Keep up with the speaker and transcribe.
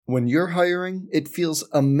When you're hiring, it feels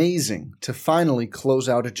amazing to finally close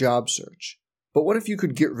out a job search. But what if you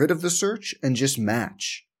could get rid of the search and just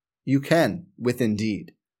match? You can with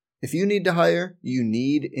Indeed. If you need to hire, you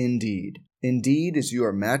need Indeed. Indeed is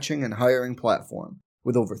your matching and hiring platform.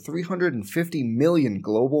 With over 350 million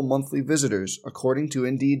global monthly visitors, according to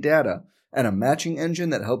Indeed data, and a matching engine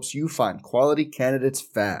that helps you find quality candidates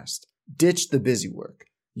fast. Ditch the busy work.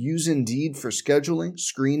 Use Indeed for scheduling,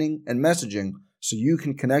 screening, and messaging so you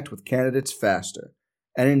can connect with candidates faster.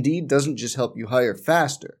 And Indeed doesn't just help you hire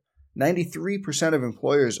faster. 93% of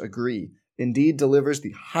employers agree Indeed delivers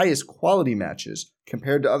the highest quality matches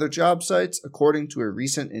compared to other job sites, according to a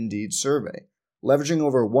recent Indeed survey. Leveraging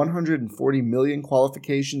over 140 million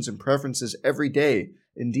qualifications and preferences every day,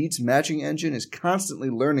 Indeed's matching engine is constantly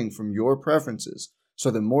learning from your preferences, so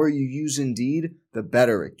the more you use Indeed, the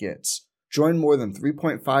better it gets. Join more than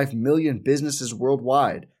 3.5 million businesses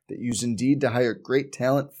worldwide that use Indeed to hire great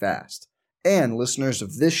talent fast. And listeners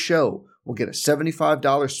of this show will get a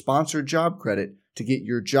 $75 sponsored job credit to get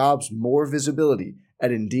your jobs more visibility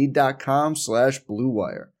at Indeed.com/Blue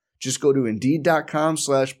Wire. Just go to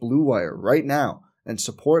Indeed.com/Blue Wire right now and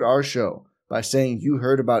support our show by saying you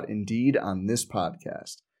heard about Indeed on this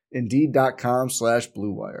podcast.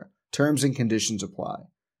 Indeed.com/Blue Wire. Terms and conditions apply.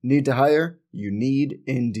 Need to hire? You need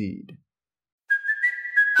Indeed.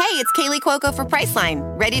 Hey, it's Kaylee Cuoco for Priceline.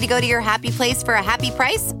 Ready to go to your happy place for a happy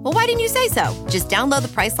price? Well, why didn't you say so? Just download the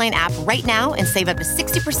Priceline app right now and save up to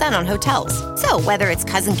 60% on hotels. So whether it's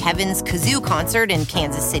Cousin Kevin's Kazoo Concert in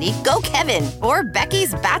Kansas City, go Kevin, or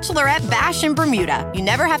Becky's Bachelorette Bash in Bermuda, you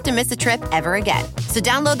never have to miss a trip ever again. So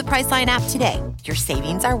download the Priceline app today. Your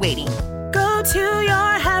savings are waiting. Go to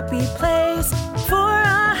your happy place for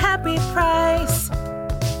a happy price.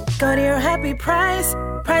 Go to your happy price,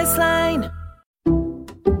 Priceline.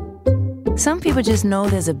 Some people just know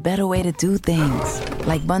there's a better way to do things,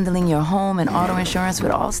 like bundling your home and auto insurance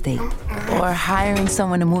with Allstate, or hiring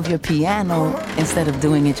someone to move your piano instead of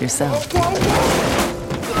doing it yourself.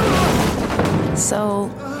 So,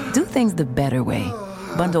 do things the better way.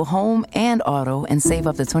 Bundle home and auto and save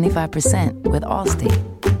up to 25% with Allstate.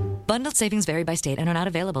 Bundled savings vary by state and are not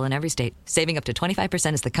available in every state. Saving up to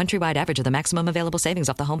 25% is the countrywide average of the maximum available savings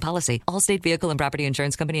off the home policy. Allstate Vehicle and Property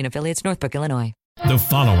Insurance Company and Affiliates, Northbrook, Illinois. The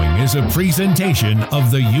following is a presentation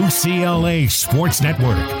of the UCLA Sports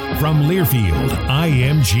Network from Learfield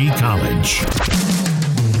IMG College.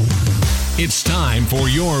 It's time for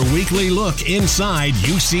your weekly look inside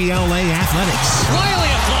UCLA athletics.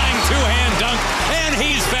 Wiley, a flying two-hand dunk, and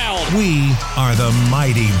he's fouled. We are the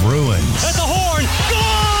mighty Bruins. At the horn,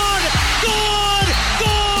 good, good,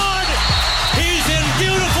 good. He's in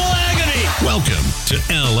beautiful agony. Welcome to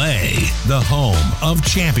LA, the home of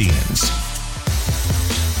champions.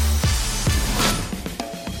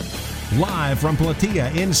 Live from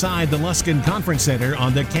Platea inside the Luskin Conference Center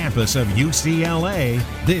on the campus of UCLA,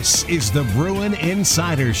 this is the Bruin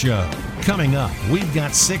Insider Show. Coming up, we've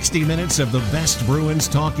got 60 minutes of the best Bruins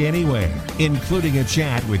talk anywhere, including a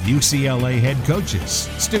chat with UCLA head coaches,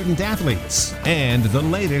 student athletes, and the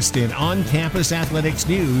latest in on-campus athletics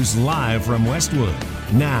news live from Westwood.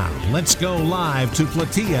 Now, let's go live to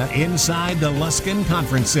Platea inside the Luskin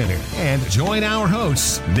Conference Center and join our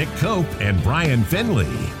hosts, Nick Cope and Brian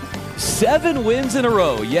Finley. 7 wins in a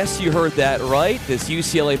row. Yes, you heard that right. This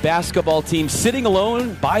UCLA basketball team sitting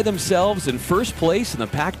alone by themselves in first place in the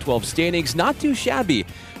Pac-12 standings. Not too shabby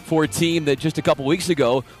for a team that just a couple weeks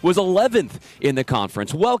ago was 11th in the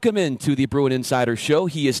conference. Welcome into the Bruin Insider Show.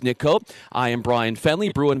 He is Nick Cope. I am Brian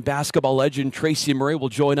Fenley. Bruin basketball legend Tracy Murray will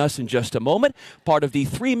join us in just a moment. Part of the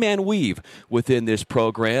three-man weave within this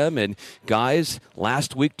program. And guys,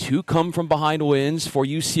 last week 2 come-from-behind wins for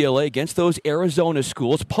UCLA against those Arizona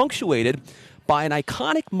schools, punctuated by an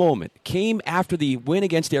iconic moment. Came after the win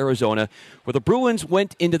against Arizona, where the Bruins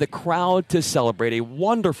went into the crowd to celebrate. A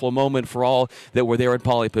wonderful moment for all that were there at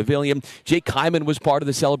Pauley Pavilion. Jake Kyman was part of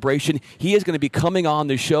the celebration. He is going to be coming on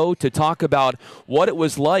the show to talk about what it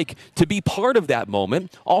was like to be part of that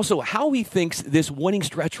moment. Also, how he thinks this winning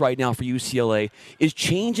stretch right now for UCLA is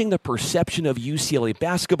changing the perception of UCLA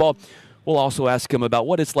basketball. We'll also ask him about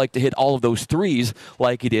what it's like to hit all of those threes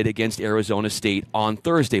like he did against Arizona State on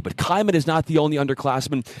Thursday. But Kyman is not the only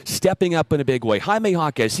underclassman stepping up in a big way. Jaime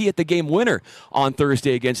Jaquez, he hit the game winner on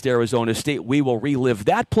Thursday against Arizona State. We will relive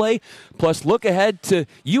that play, plus look ahead to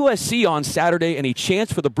USC on Saturday and a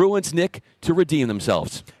chance for the Bruins, Nick, to redeem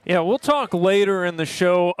themselves. Yeah, we'll talk later in the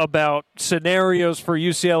show about scenarios for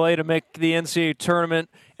UCLA to make the NCAA tournament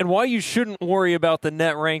and why you shouldn't worry about the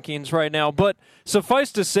net rankings right now. But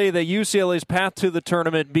suffice to say that UCLA's path to the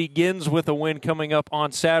tournament begins with a win coming up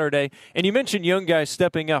on Saturday. And you mentioned young guys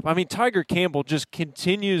stepping up. I mean, Tiger Campbell just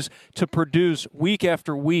continues to produce week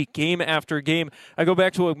after week, game after game. I go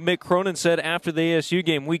back to what Mick Cronin said after the ASU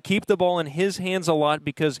game. We keep the ball in his hands a lot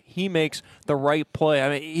because he makes the right play. I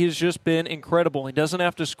mean, he's just been incredible. He doesn't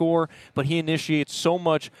have to score, but he initiates so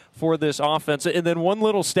much for this offense. And then one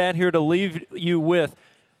little stat here to leave you with.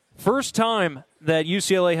 First time that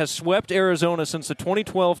UCLA has swept Arizona since the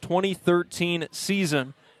 2012-2013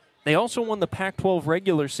 season. They also won the Pac-12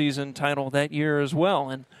 regular season title that year as well,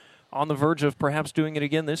 and on the verge of perhaps doing it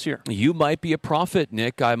again this year. You might be a prophet,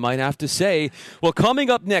 Nick, I might have to say. Well,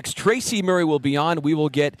 coming up next, Tracy Murray will be on. We will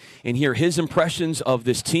get and hear his impressions of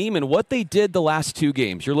this team and what they did the last two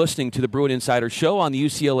games. You're listening to the Bruin Insider Show on the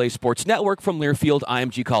UCLA Sports Network from Learfield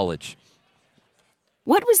IMG College.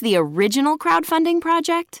 What was the original crowdfunding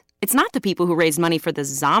project? It's not the people who raised money for the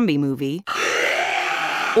zombie movie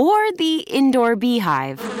or the indoor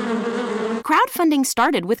beehive. Crowdfunding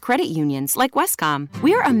started with credit unions like Westcom.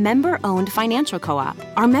 We're a member-owned financial co-op.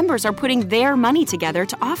 Our members are putting their money together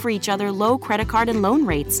to offer each other low credit card and loan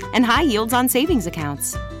rates and high yields on savings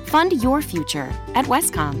accounts. Fund your future at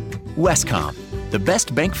Westcom. Westcom. The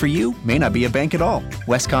best bank for you may not be a bank at all.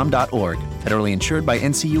 Westcom.org. Federally insured by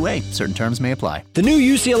NCUA. Certain terms may apply. The new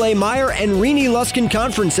UCLA Meyer and Rini Luskin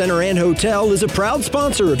Conference Center and Hotel is a proud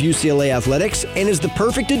sponsor of UCLA Athletics and is the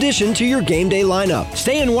perfect addition to your game day lineup.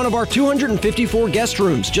 Stay in one of our 254 guest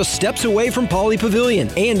rooms just steps away from Pauley Pavilion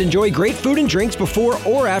and enjoy great food and drinks before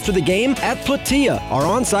or after the game at Platia, our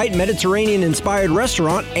on-site Mediterranean-inspired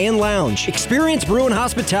restaurant and lounge. Experience Bruin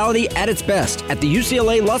hospitality at its best at the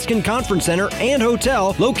UCLA Luskin Conference Center and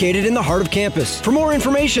Hotel located in the heart of campus. For more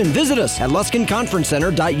information, visit us at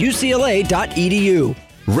luskinconferencecenter.ucla.edu.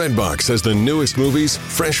 Redbox has the newest movies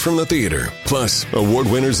fresh from the theater, plus award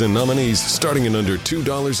winners and nominees starting at under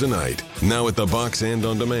 $2 a night. Now at the box and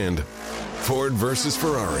on demand. Ford vs.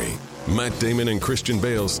 Ferrari. Matt Damon and Christian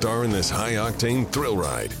Bale star in this high-octane thrill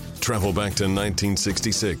ride. Travel back to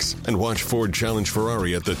 1966 and watch Ford challenge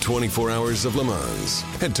Ferrari at the 24 Hours of Le Mans.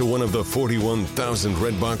 Head to one of the 41,000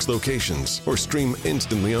 Redbox locations or stream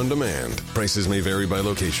instantly on demand. Prices may vary by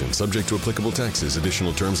location, subject to applicable taxes.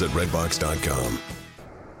 Additional terms at redbox.com.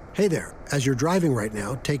 Hey there. As you're driving right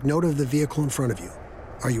now, take note of the vehicle in front of you.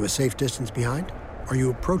 Are you a safe distance behind? Are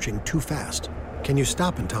you approaching too fast? Can you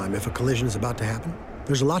stop in time if a collision is about to happen?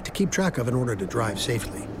 There's a lot to keep track of in order to drive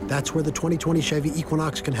safely. That's where the 2020 Chevy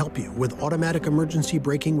Equinox can help you with automatic emergency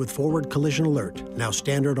braking with forward collision alert. Now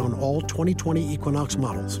standard on all 2020 Equinox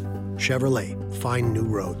models. Chevrolet, find new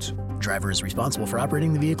roads. Driver is responsible for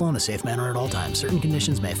operating the vehicle in a safe manner at all times. Certain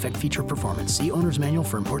conditions may affect feature performance. See owner's manual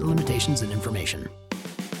for important limitations and information.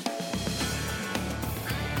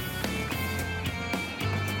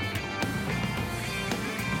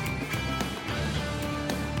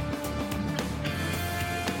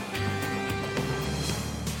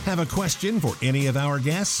 Have a question for any of our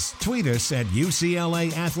guests? Tweet us at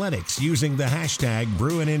UCLA Athletics using the hashtag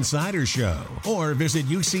Bruin Insider Show, or visit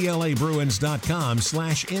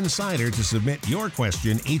UCLABruins.com/insider to submit your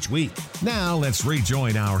question each week. Now let's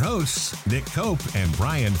rejoin our hosts, Nick Cope and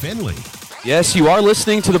Brian Finley. Yes, you are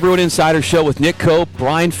listening to the Bruin Insider Show with Nick Cope,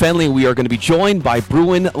 Brian Fenley. We are going to be joined by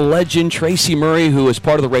Bruin legend Tracy Murray, who is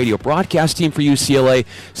part of the radio broadcast team for UCLA,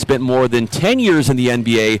 spent more than 10 years in the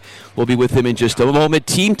NBA. We'll be with him in just a moment.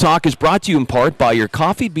 Team Talk is brought to you in part by your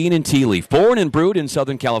Coffee Bean and Tea Leaf. Born and brewed in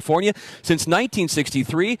Southern California since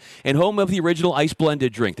 1963 and home of the original ice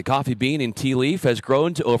blended drink. The Coffee Bean and Tea Leaf has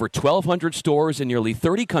grown to over 1,200 stores in nearly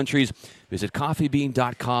 30 countries. Visit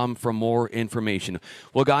coffeebean.com for more information.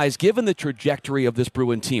 Well, guys, given the trajectory of this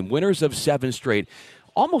Bruin team, winners of 7 straight,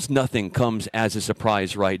 almost nothing comes as a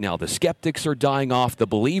surprise right now. The skeptics are dying off, the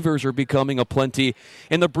believers are becoming aplenty,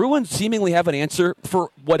 and the Bruins seemingly have an answer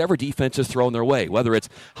for whatever defense is thrown their way, whether it's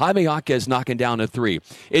Jaime Jaquez knocking down a 3,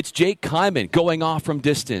 it's Jake Kyman going off from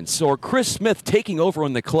distance, or Chris Smith taking over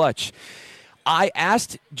in the clutch. I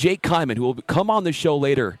asked Jake Kyman, who will come on the show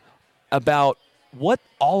later, about what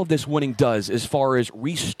all of this winning does as far as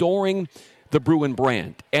restoring the Bruin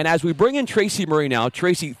brand. And as we bring in Tracy Murray now,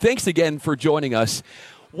 Tracy, thanks again for joining us.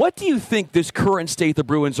 What do you think this current state the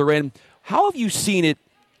Bruins are in? How have you seen it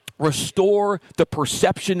restore the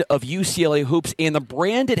perception of UCLA hoops and the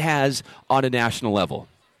brand it has on a national level?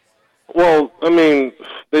 Well, I mean,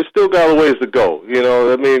 they still got a ways to go. You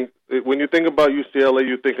know, I mean, when you think about UCLA,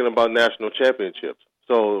 you're thinking about national championships.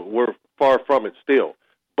 So we're far from it still.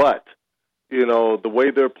 But you know, the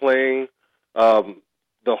way they're playing,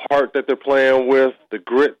 the heart that they're playing with, the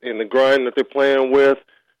grit and the grind that they're playing with,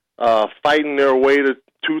 fighting their way to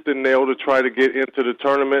tooth and nail to try to get into the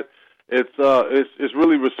tournament. It's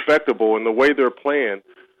really respectable in the way they're playing.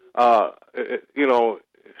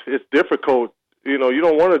 It's difficult. You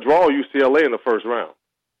don't want to draw UCLA in the first round.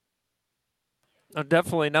 No,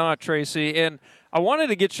 definitely not, Tracy. And I wanted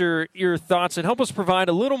to get your thoughts and help us provide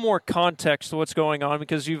a little more context to what's going on,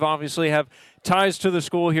 because you've obviously have ties to the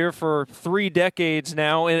school here for 3 decades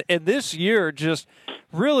now. And this year, just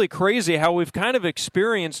really crazy how we've kind of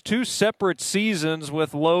experienced 2 separate seasons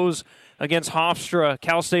with lows against Hofstra,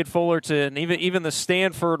 Cal State Fullerton, even the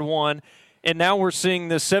Stanford one. And now we're seeing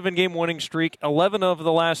this 7-game winning streak, 11 of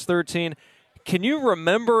the last 13. Can you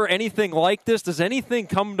remember anything like this? Does anything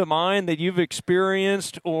come to mind that you've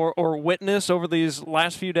experienced or witnessed over these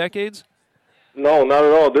last few decades? No, not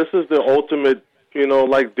at all. This is the ultimate,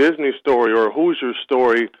 like Disney story or Hoosier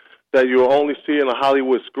story that you'll only see in a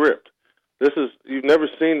Hollywood script. You've never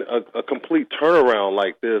seen a complete turnaround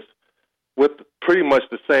like this with pretty much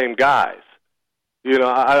the same guys.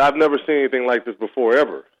 I've never seen anything like this before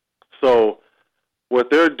ever. So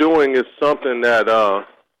what they're doing is something that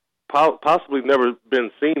possibly never been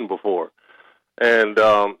seen before. And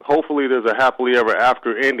hopefully there's a happily ever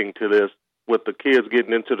after ending to this with the kids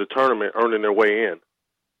getting into the tournament, earning their way in.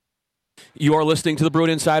 You are listening to the Bruin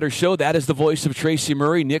Insider Show. That is the voice of Tracy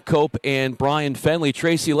Murray, Nick Cope, and Brian Fenley.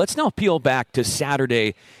 Tracy, let's now peel back to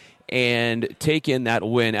Saturday and take in that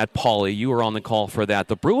win at Pauley. You were on the call for that.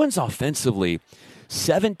 The Bruins offensively,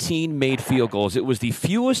 17 made field goals. It was the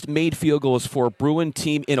fewest made field goals for a Bruin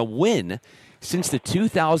team in a win since the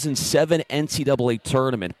 2007 NCAA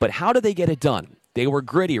tournament. But how did they get it done? They were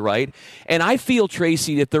gritty, right? And I feel,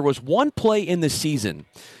 Tracy, that there was one play in the season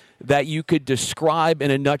that you could describe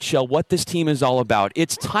in a nutshell what this team is all about.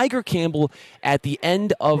 It's Tiger Campbell at the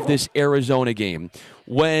end of this Arizona game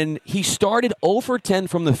when he started 0 for 10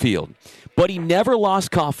 from the field, but he never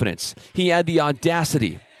lost confidence. He had the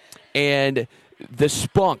audacity and the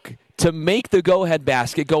spunk to make the go-ahead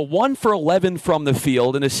basket, go 1 for 11 from the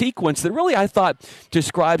field in a sequence that really, I thought,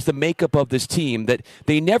 describes the makeup of this team, that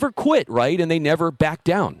they never quit, right, and they never back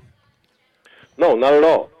down. No, not at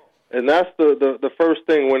all. And that's the first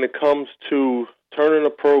thing when it comes to turning a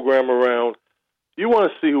program around. You want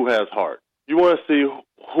to see who has heart. You want to see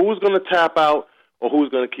who's going to tap out or who's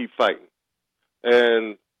going to keep fighting.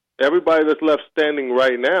 And everybody that's left standing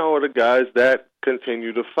right now are the guys that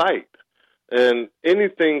continue to fight. And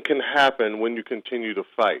anything can happen when you continue to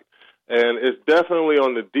fight. And it's definitely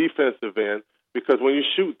on the defensive end, because when you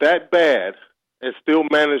shoot that bad and still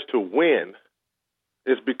manage to win,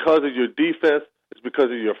 it's because of your defense, it's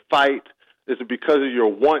because of your fight, it's because of your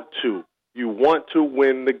want to. You want to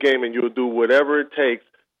win the game, and you'll do whatever it takes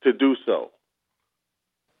to do so.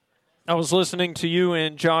 I was listening to you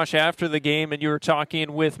and Josh after the game, and you were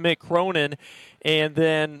talking with Mick Cronin, and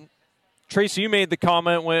then Tracy, you made the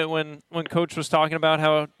comment when Coach was talking about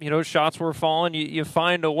how, shots were falling, you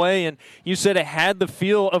find a way, and you said it had the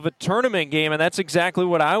feel of a tournament game, and that's exactly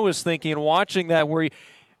what I was thinking watching that, where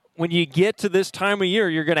when you get to this time of year,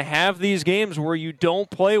 you're going to have these games where you don't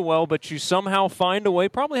play well, but you somehow find a way.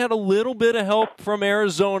 Probably had a little bit of help from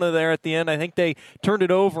Arizona there at the end. I think they turned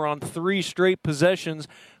it over on 3 straight possessions,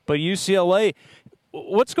 but UCLA,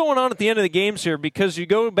 what's going on at the end of the games here? Because you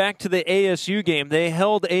go back to the ASU game. They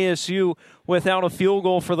held ASU without a field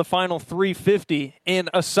goal for the final 3:50. And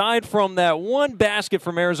aside from that one basket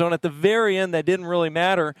from Arizona at the very end that didn't really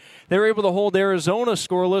matter, they were able to hold Arizona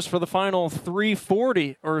scoreless for the final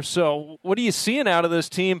 3:40 or so. What are you seeing out of this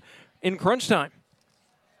team in crunch time?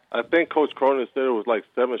 I think Coach Cronin said it was like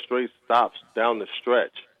 7 straight stops down the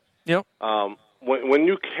stretch. Yep. When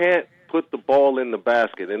you can't put the ball in the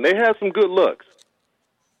basket, and they had some good looks.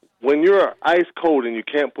 When you're ice cold and you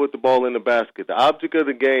can't put the ball in the basket, the object of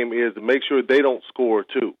the game is to make sure they don't score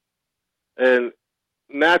too. And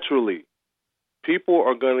naturally, people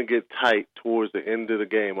are going to get tight towards the end of the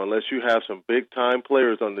game unless you have some big-time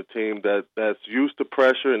players on the team that's used to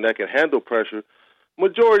pressure and that can handle pressure.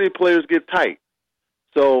 Majority of players get tight.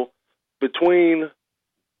 So between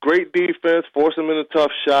great defense, forcing them into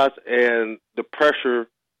tough shots, and the pressure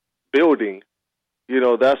building,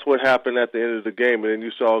 that's what happened at the end of the game. And then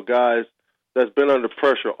you saw guys that's been under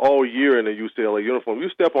pressure all year in a UCLA uniform. You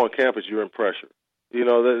step on campus, you're in pressure.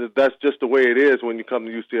 That's just the way it is when you come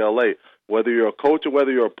to UCLA. Whether you're a coach or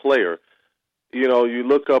whether you're a player, you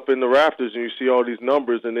look up in the rafters and you see all these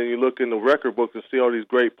numbers, and then you look in the record books and see all these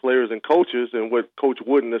great players and coaches and what Coach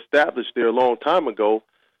Wooden established there a long time ago.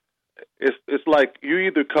 It's like you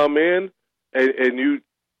either come in and you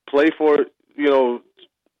play for,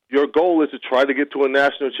 your goal is to try to get to a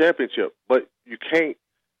national championship, but you can't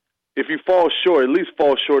if you fall short, at least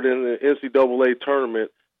fall short in the NCAA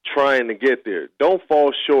tournament trying to get there. Don't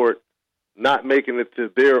fall short not making it to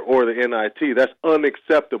there or the NIT. That's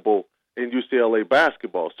unacceptable in UCLA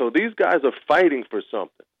basketball. So these guys are fighting for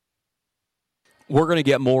something. We're going to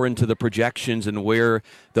get more into the projections and where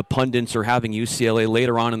the pundits are having UCLA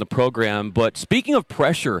later on in the program. But speaking of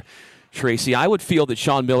pressure, Tracy, I would feel that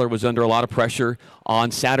Sean Miller was under a lot of pressure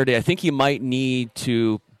on Saturday. I think he might need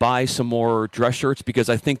to buy some more dress shirts because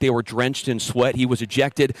I think they were drenched in sweat. He was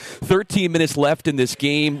ejected. 13 minutes left in this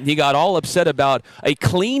game. He got all upset about a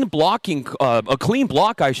clean block,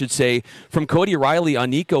 I should say, from Cody Riley on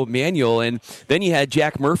Nico Manuel. And then you had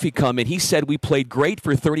Jack Murphy come in. He said, we played great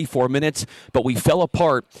for 34 minutes, but we fell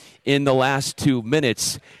apart in the last 2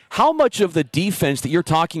 minutes. How much of the defense that you're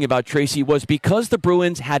talking about, Tracy, was because the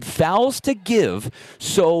Bruins had fouls to give,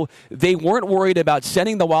 so they weren't worried about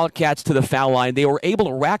sending the Wildcats to the foul line. They were able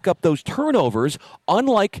to rack up those turnovers,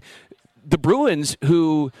 unlike the Bruins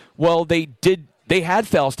who, well, they had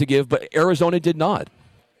fouls to give, but Arizona did not.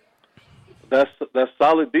 That's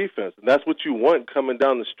solid defense, and that's what you want coming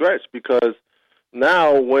down the stretch, because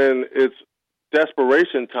now when it's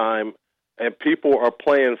desperation time and people are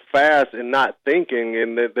playing fast and not thinking,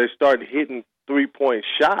 and they start hitting three-point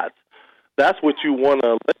shots, that's what you want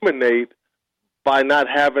to eliminate by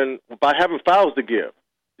having fouls to give.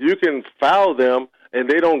 You can foul them, and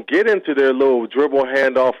they don't get into their little dribble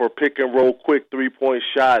handoff or pick and roll quick three-point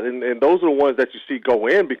shot, and those are the ones that you see go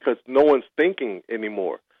in because no one's thinking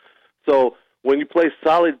anymore. So when you play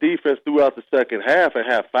solid defense throughout the second half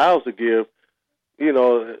and have fouls to give,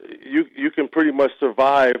 you can pretty much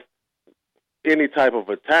survive any type of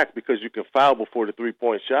attack because you can foul before the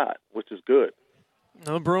three-point shot, which is good.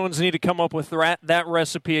 The Bruins need to come up with that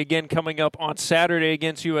recipe again coming up on Saturday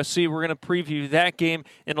against USC. We're going to preview that game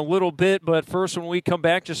in a little bit, but first when we come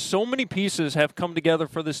back, just so many pieces have come together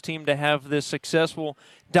for this team to have this success. We'll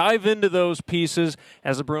dive into those pieces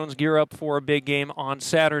as the Bruins gear up for a big game on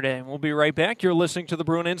Saturday. We'll be right back. You're listening to the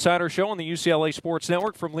Bruin Insider Show on the UCLA Sports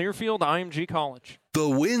Network from Learfield IMG College. The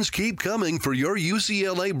wins keep coming for your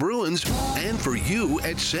UCLA Bruins and for you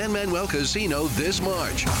at San Manuel Casino this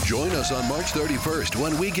March. Join us on March 31st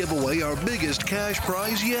when we give away our biggest cash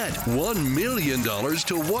prize yet. $1 million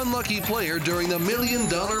to one lucky player during the $1 Million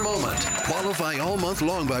Moment. Qualify all month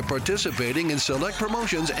long by participating in select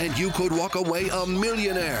promotions and you could walk away a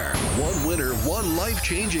millionaire. One winner, one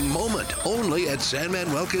life-changing moment. Only at San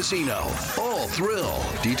Manuel Casino. All thrill.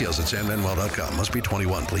 Details at sanmanuel.com. Must be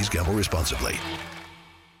 21. Please gamble responsibly.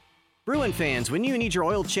 Bruin fans, when you need your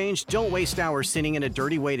oil changed, don't waste hours sitting in a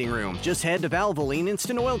dirty waiting room. Just head to Valvoline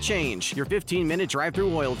Instant Oil Change, your 15-minute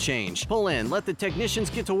drive-through oil change. Pull in, let the technicians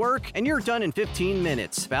get to work, and you're done in 15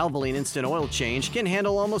 minutes. Valvoline Instant Oil Change can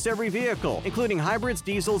handle almost every vehicle, including hybrids,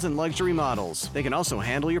 diesels, and luxury models. They can also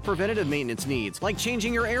handle your preventative maintenance needs, like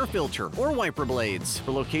changing your air filter or wiper blades. For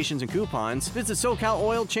locations and coupons, visit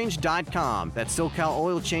SoCalOilChange.com. That's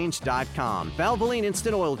SoCalOilChange.com. Valvoline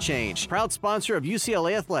Instant Oil Change, proud sponsor of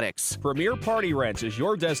UCLA Athletics. Premier Party Rents is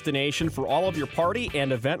your destination for all of your party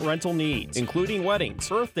and event rental needs, including weddings,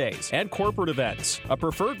 birthdays, and corporate events. A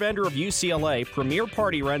preferred vendor of UCLA, Premier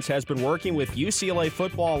Party Rents has been working with UCLA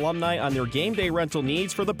football alumni on their game day rental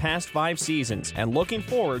needs for the past 5 seasons and looking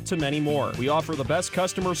forward to many more. We offer the best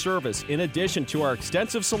customer service in addition to our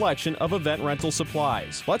extensive selection of event rental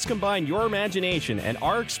supplies. Let's combine your imagination and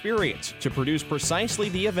our experience to produce precisely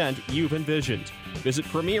the event you've envisioned. Visit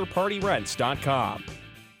PremierPartyRents.com.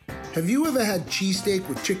 Have you ever had cheesesteak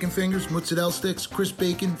with chicken fingers, mozzarella sticks, crisp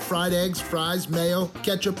bacon, fried eggs, fries, mayo,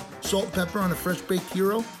 ketchup, salt and pepper on a fresh baked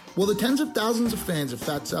gyro? Well, the tens of thousands of fans of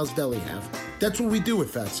Fat Sal's Deli have. That's what we do at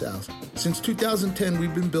Fat Sal's. Since 2010,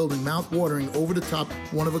 we've been building mouth-watering, over-the-top,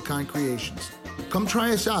 one-of-a-kind creations. Come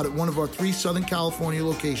try us out at one of our 3 Southern California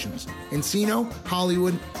locations, Encino,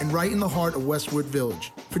 Hollywood, and right in the heart of Westwood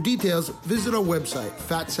Village. For details, visit our website,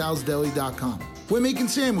 fatsalsdeli.com. We're making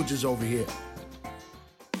sandwiches over here.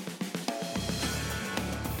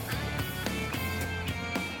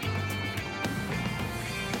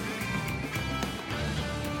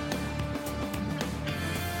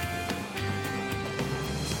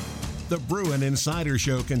 The Bruin Insider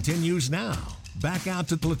Show continues now. Back out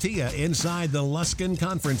to Platea inside the Luskin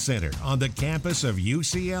Conference Center on the campus of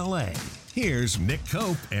UCLA. Here's Nick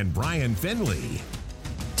Cope and Brian Finley.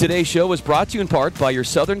 Today's show is brought to you in part by your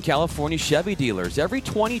Southern California Chevy dealers. Every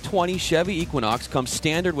 2020 Chevy Equinox comes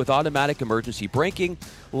standard with automatic emergency braking,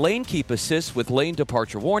 lane keep assist with lane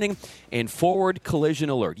departure warning, and forward collision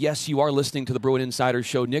alert. Yes, you are listening to the Bruin Insider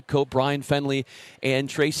Show. Nick Cope, Brian Fenley, and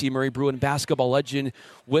Tracy Murray, Bruin basketball legend,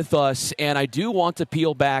 with us. And I do want to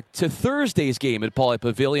peel back to Thursday's game at Pauley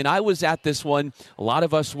Pavilion. I was at this one. A lot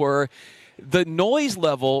of us were. The noise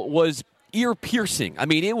level was ear-piercing. I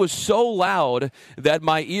mean, it was so loud that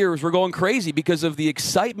my ears were going crazy because of the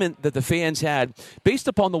excitement that the fans had based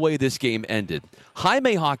upon the way this game ended.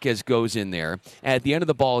 Jaime Jaquez goes in there at the end of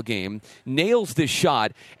the ball game, nails this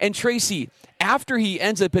shot, and Tracy, after he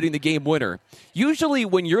ends up hitting the game winner, usually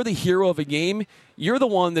when you're the hero of a game, you're the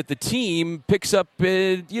one that the team picks up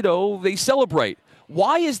and, they celebrate.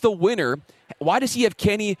 Why is the winner... Why does he have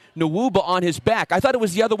Kenny Nwuba on his back? I thought it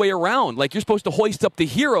was the other way around. Like, you're supposed to hoist up the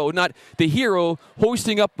hero, not the hero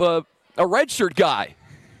hoisting up a redshirt guy.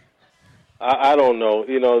 I don't know.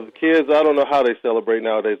 The kids, I don't know how they celebrate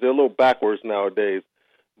nowadays. They're a little backwards nowadays.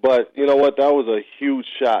 But you know what? That was a huge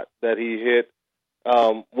shot that he hit.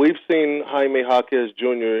 We've seen Jaime Jaquez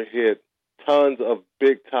Jr. hit tons of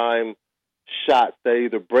big-time shots that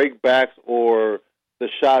either break backs or the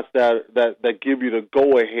shots that give you the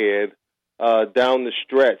go-ahead down the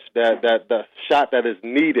stretch, that the shot that is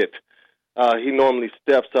needed, he normally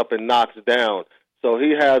steps up and knocks down. So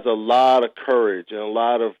he has a lot of courage and a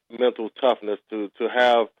lot of mental toughness to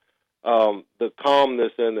have the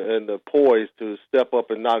calmness and the poise to step up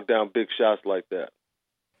and knock down big shots like that.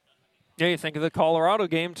 Yeah, you think of the Colorado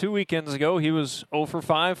game 2 weekends ago. He was 0 for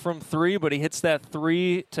 5 from 3, but he hits that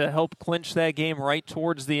 3 to help clinch that game right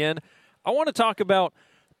towards the end. I want to talk about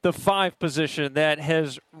the 5 position that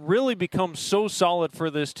has really become so solid for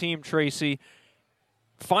this team, Tracy.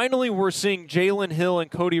 Finally, we're seeing Jalen Hill and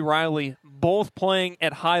Cody Riley both playing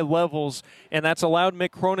at high levels, and that's allowed Mick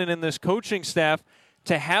Cronin and this coaching staff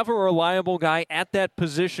to have a reliable guy at that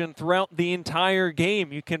position throughout the entire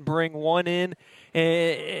game. You can bring one in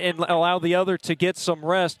and allow the other to get some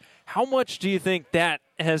rest. How much do you think that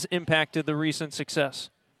has impacted the recent success?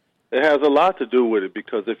 It has a lot to do with it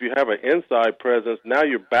because if you have an inside presence, now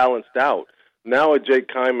you're balanced out. Now a Jake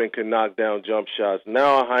Kyman can knock down jump shots.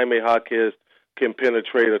 Now a Jaime Jaquez can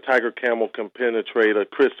penetrate. A Tiger Campbell can penetrate. A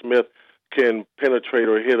Chris Smith can penetrate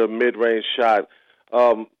or hit a mid-range shot.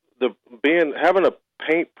 Having a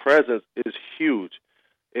paint presence is huge.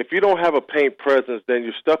 If you don't have a paint presence, then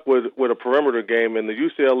you're stuck with a perimeter game, and the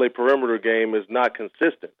UCLA perimeter game is not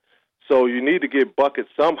consistent. So you need to get buckets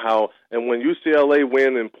somehow, and when UCLA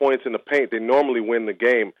win in points in the paint, they normally win the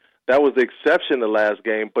game. That was the exception the last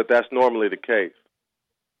game, but that's normally the case.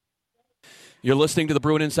 You're listening to the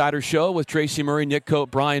Bruin Insider Show with Tracy Murray, Nick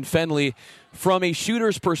Cope, Brian Fenley. From a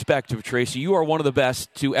shooter's perspective, Tracy, you are one of the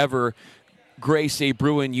best to ever grace a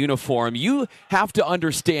Bruin uniform. You have to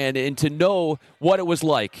understand and to know what it was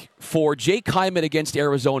like for Jake Hyman against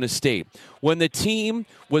Arizona State when the team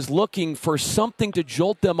was looking for something to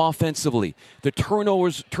jolt them offensively. The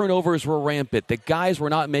turnovers were rampant. The guys were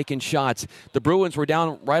not making shots. The Bruins were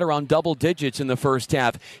down right around double digits in the first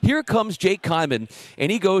half. Here comes Jake Hyman,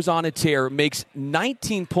 and he goes on a tear, makes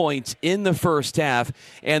 19 points in the first half,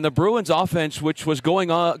 and the Bruins offense, which was going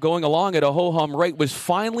along at a ho-hum rate, was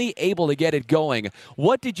finally able to get it going.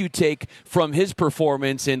 What did you take from his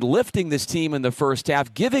performance in lifting this team in the first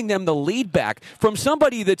half, giving them the lead back from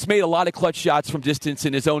somebody that's made a lot of clutch shots from distance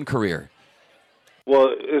in his own career? Well,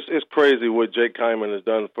 it's crazy what Jake Kyman has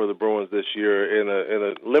done for the Bruins this year in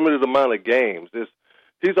a limited amount of games.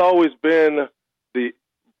 He's always been the,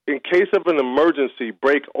 in case of an emergency,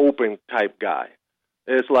 break open type guy.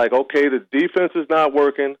 It's like, okay, the defense is not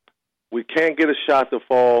working. We can't get a shot to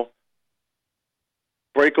fall.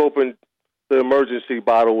 Break open the emergency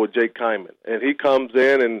bottle with Jake Kyman. And he comes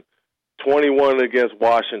in and 21 against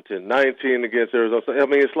Washington, 19 against Arizona. I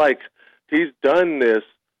mean, it's like he's done this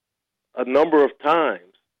a number of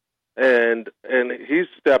times, and he's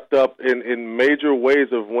stepped up in major ways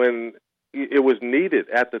of when it was needed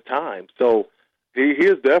at the time. So he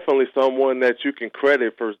is definitely someone that you can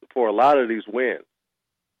credit for a lot of these wins.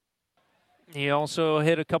 He also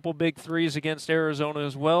hit a couple big threes against Arizona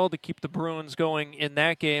as well to keep the Bruins going in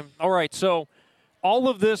that game. All right, so all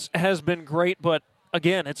of this has been great, but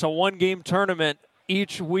again, it's a one-game tournament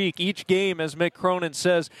each week, each game, as Mick Cronin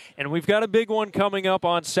says. And we've got a big one coming up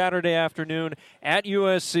on Saturday afternoon at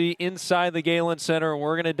USC inside the Galen Center.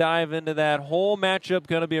 We're going to dive into that whole matchup.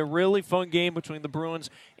 Going to be a really fun game between the Bruins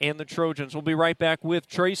and the Trojans. We'll be right back with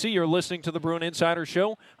Tracy. You're listening to the Bruin Insider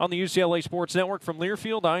Show on the UCLA Sports Network from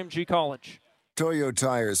Learfield IMG College. Toyo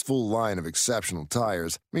Tire's full line of exceptional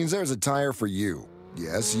tires means there's a tire for you.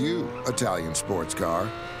 Yes, you, Italian sports car.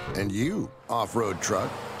 And you, off-road truck,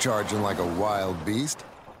 charging like a wild beast.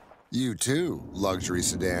 You too, luxury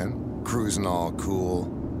sedan, cruising all cool.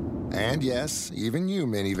 And yes, even you,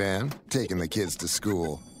 minivan, taking the kids to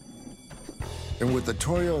school. And with the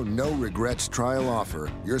Toyo No Regrets trial offer,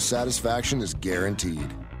 your satisfaction is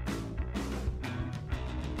guaranteed.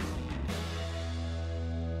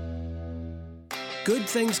 Good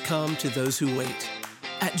things come to those who wait.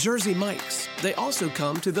 At Jersey Mike's, they also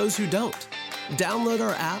come to those who don't. Download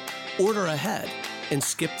our app, order ahead, and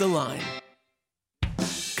skip the line.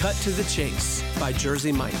 Cut to the Chase by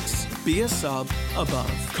Jersey Mike's. Be a sub above.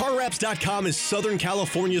 CarWraps.com is Southern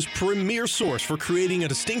California's premier source for creating a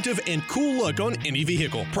distinctive and cool look on any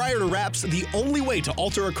vehicle. Prior to wraps, the only way to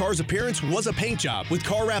alter a car's appearance was a paint job. With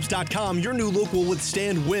CarWraps.com, your new look will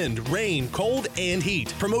withstand wind, rain, cold, and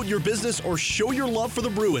heat. Promote your business or show your love for the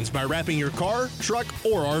Bruins by wrapping your car, truck,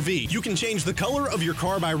 or RV. You can change the color of your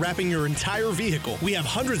car by wrapping your entire vehicle. We have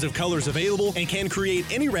hundreds of colors available and can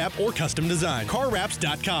create any wrap or custom design.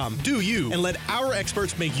 CarWraps.com. Do you, and let our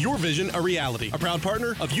experts make your vision a reality. A proud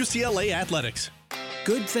partner of UCLA Athletics.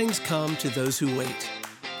 Good things come to those who wait.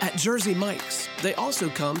 At Jersey Mike's, they also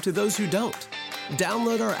come to those who don't.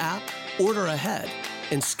 Download our app, order ahead,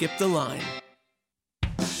 and skip the line.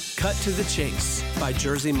 Cut to the Chase by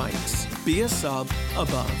Jersey Mike's. Be a sub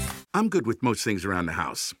above. I'm good with most things around the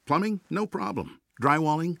house. Plumbing, no problem.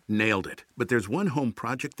 Drywalling, nailed it. But there's one home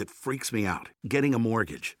project that freaks me out. Getting a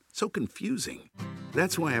mortgage. So confusing.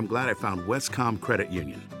 That's why I'm glad I found Westcom Credit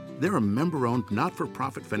Union. They're a member-owned,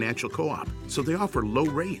 not-for-profit financial co-op, so they offer low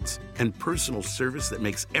rates and personal service that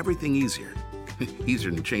makes everything easier.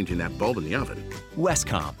 Easier than changing that bulb in the oven.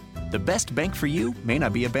 Westcom. The best bank for you may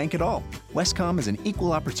not be a bank at all. Westcom is an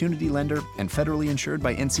equal opportunity lender and federally insured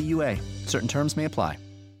by NCUA. Certain terms may apply.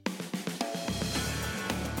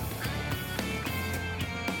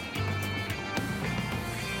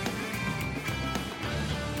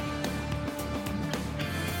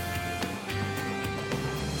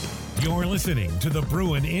 You're listening to the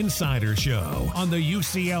Bruin Insider Show on the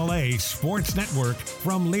UCLA Sports Network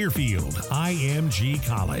from Learfield, IMG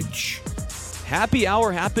College. Happy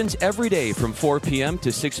Hour happens every day from 4 p.m.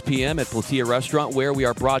 to 6 p.m. at Platia Restaurant, where we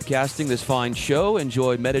are broadcasting this fine show.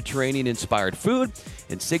 Enjoy Mediterranean-inspired food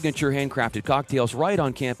and signature handcrafted cocktails right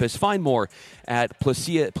on campus. Find more at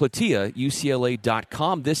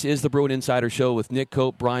PlatiaUCLA.com. This is the Bruin Insider Show with Nick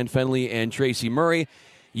Cope, Brian Fenley, and Tracy Murray.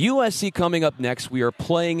 USC coming up next. We are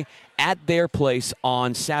playing at their place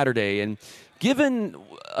on Saturday. And given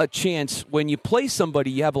a chance, when you play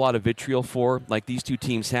somebody you have a lot of vitriol for, like these two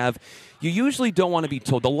teams have, you usually don't want to be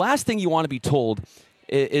told. The last thing you want to be told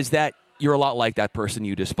is that you're a lot like that person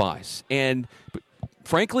you despise. And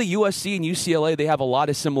frankly, USC and UCLA, they have a lot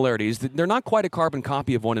of similarities. They're not quite a carbon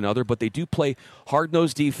copy of one another, but they do play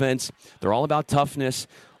hard-nosed defense. They're all about toughness,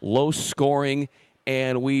 low scoring.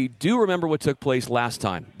 And we do remember what took place last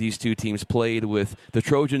time these two teams played, with the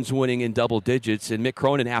Trojans winning in double digits. And Mick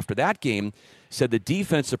Cronin, after that game, said the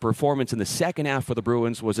defensive performance in the second half for the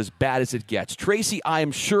Bruins was as bad as it gets. Tracy, I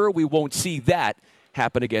am sure we won't see that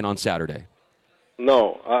happen again on Saturday.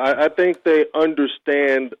 No, I think they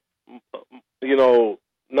understand,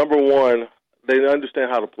 number one, they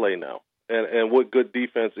understand how to play now and what good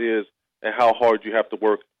defense is and how hard you have to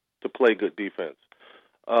work to play good defense.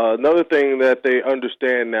 Another thing that they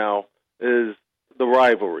understand now is the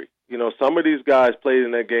rivalry. Some of these guys played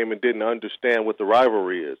in that game and didn't understand what the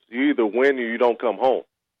rivalry is. You either win or you don't come home.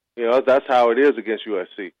 That's how it is against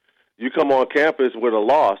USC. You come on campus with a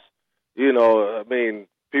loss,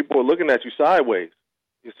 people are looking at you sideways.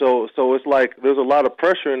 So it's like there's a lot of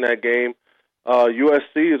pressure in that game.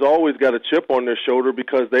 USC has always got a chip on their shoulder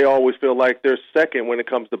because they always feel like they're second when it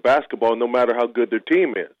comes to basketball, no matter how good their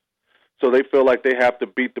team is. So they feel like they have to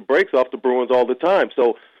beat the brakes off the Bruins all the time.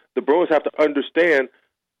 So the Bruins have to understand,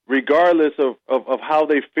 regardless of how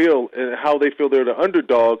they feel and how they feel they're the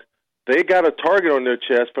underdog, they got a target on their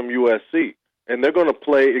chest from USC, and they're going to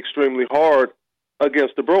play extremely hard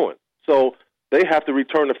against the Bruins. So they have to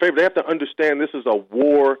return the favor. They have to understand this is a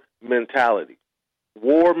war mentality.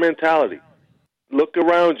 War mentality. Look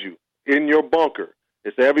around you in your bunker.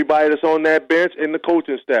 It's everybody that's on that bench and the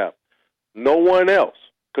coaching staff. No one else.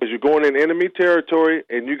 Because you're going in enemy territory,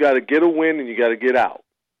 and you got to get a win, and you got to get out.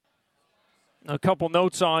 A couple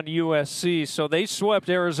notes on USC. So they swept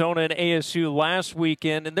Arizona and ASU last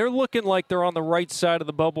weekend, and they're looking like they're on the right side of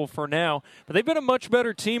the bubble for now. But they've been a much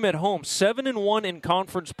better team at home. 7-1 in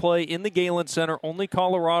conference play in the Galen Center. Only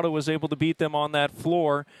Colorado was able to beat them on that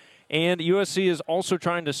floor. and USC is also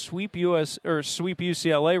trying to sweep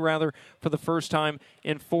UCLA for the first time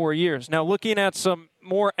in 4 years. Now, looking at some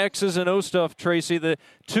more X's and O stuff, Tracy, the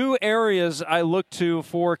two areas I look to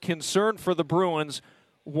for concern for the Bruins: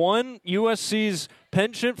 one, USC's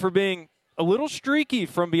penchant for being a little streaky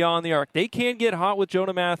from beyond the arc. They can get hot with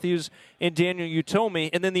Jonah Matthews and Daniel Utomi.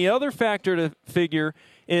 And then the other factor to figure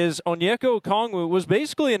is Onyeka Okongwu was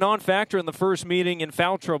basically a non-factor in the first meeting in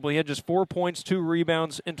foul trouble. He had just 4 points, 2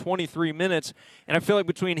 rebounds in 23 minutes. And I feel like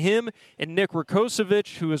between him and Nick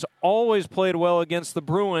Rakocevic, who has always played well against the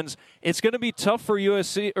Bruins, it's going to be tough for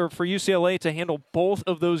UCLA to handle both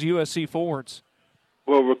of those USC forwards.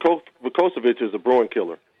 Well, Rakocevic is a Bruin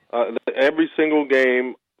killer. Every single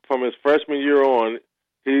game from his freshman year on,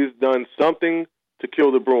 he's done something to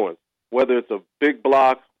kill the Bruins, whether it's a big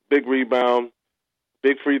block, big rebound,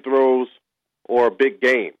 big free throws, or a big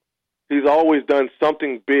game. He's always done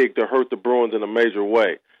something big to hurt the Bruins in a major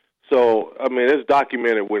way. So, I mean, it's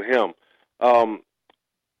documented with him.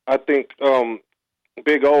 I think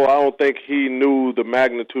Big O, I don't think he knew the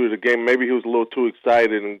magnitude of the game. Maybe he was a little too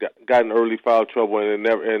excited and got in early foul trouble and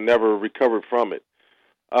never recovered from it.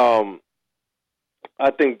 I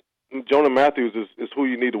think Jonah Matthews is who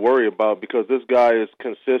you need to worry about, because this guy is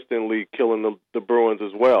consistently killing the Bruins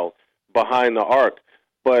as well behind the arc.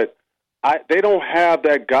 But they don't have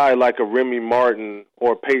that guy like a Remy Martin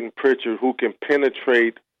or Peyton Pritchard who can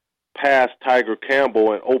penetrate past Tiger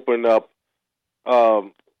Campbell and open up,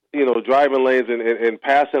 driving lanes and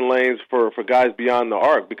passing lanes for guys beyond the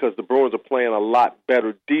arc, because the Bruins are playing a lot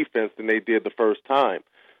better defense than they did the first time.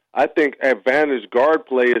 I think advantage guard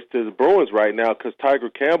play is to the Bruins right now, because Tiger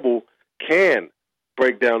Campbell can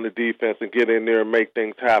break down the defense and get in there and make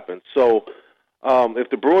things happen. So if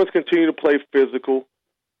the Bruins continue to play physical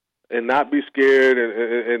and not be scared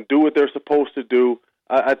and do what they're supposed to do,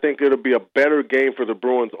 I think it'll be a better game for the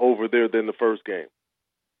Bruins over there than the first game.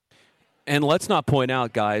 And let's not point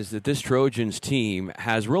out, guys, that this Trojans team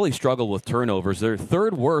has really struggled with turnovers. They're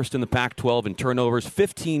third worst in the Pac-12 in turnovers,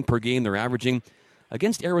 15 per game they're averaging.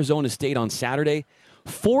 Against Arizona State on Saturday,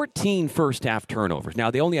 14 first-half turnovers. Now,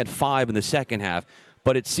 they only had 5 in the second half,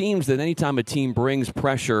 but it seems that anytime a team brings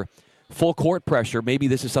pressure, full court pressure, maybe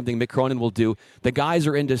this is something Mick Cronin will do, the guys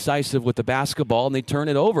are indecisive with the basketball and they turn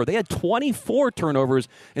it over. They had 24 turnovers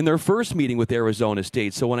in their first meeting with Arizona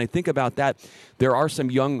State. So when I think about that, there are some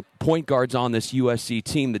young point guards on this USC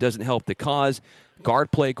team that doesn't help the cause. Guard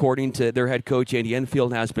play, according to their head coach, Andy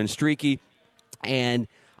Enfield, has been streaky. And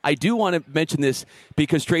I do want to mention this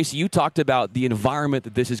because, Tracy, you talked about the environment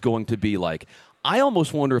that this is going to be like. I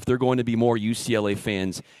almost wonder if there are going to be more UCLA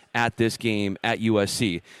fans at this game at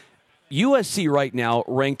USC. USC right now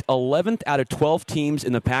ranked 11th out of 12 teams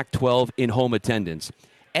in the Pac-12 in home attendance.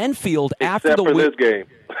 Enfield, after the win, this game.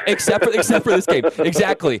 except for this game,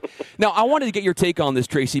 exactly. Now, I wanted to get your take on this,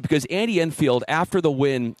 Tracy, because Andy Enfield, after the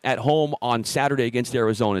win at home on Saturday against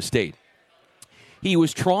Arizona State, he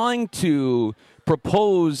was trying to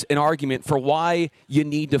propose an argument for why you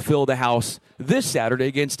need to fill the house this Saturday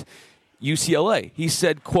against UCLA. He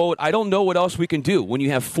said, quote, "I don't know what else we can do. When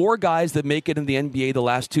you have 4 guys that make it in the NBA the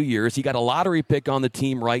last 2 years, you got a lottery pick on the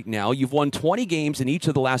team right now. You've won 20 games in each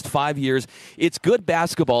of the last 5 years. It's good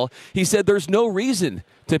basketball." He said, "There's no reason,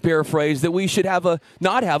 to paraphrase, that we should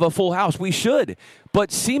not have a full house. We should."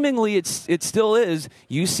 But seemingly it still is.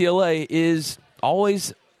 UCLA is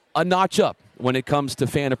always a notch up when it comes to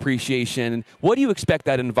fan appreciation. What do you expect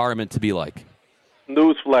that environment to be like?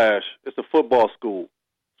 Newsflash, it's a football school.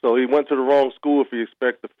 So he went to the wrong school if he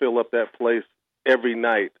expects to fill up that place every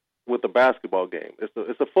night with a basketball game.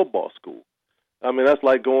 It's a football school. I mean, that's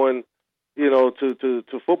like going, to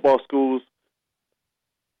football schools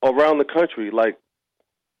around the country. I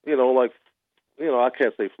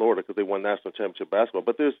can't say Florida because they won national championship basketball,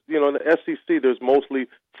 but there's, in the SEC, there's mostly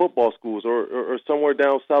football schools, or somewhere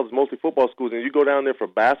down south, there's mostly football schools, and you go down there for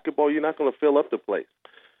basketball, you're not going to fill up the place.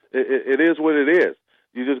 It is what it is.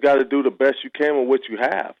 You just got to do the best you can with what you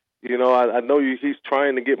have. I know he's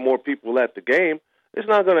trying to get more people at the game. It's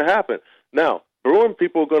not going to happen. Now, Bruin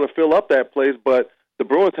people are going to fill up that place, but the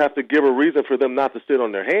Bruins have to give a reason for them not to sit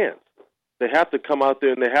on their hands. They have to come out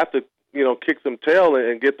there and they have to, kick some tail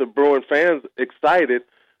and get the Bruin fans excited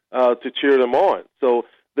to cheer them on. So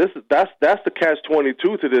that's the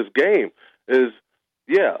catch-22 to this game is,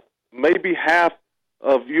 maybe half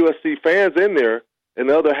of USC fans in there and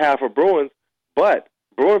the other half are Bruins, but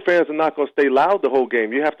Bruin fans are not going to stay loud the whole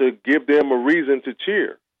game. You have to give them a reason to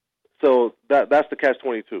cheer. So that's the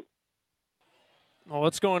catch-22. Well,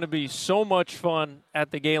 it's going to be so much fun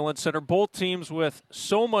at the Galen Center. Both teams with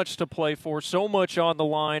so much to play for, so much on the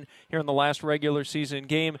line here in the last regular season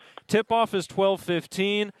game. Tip-off is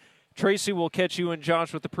 12:15. Tracy will catch you and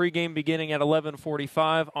Josh with the pregame beginning at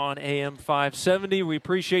 11:45 on AM 570. We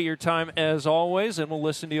appreciate your time as always, and we'll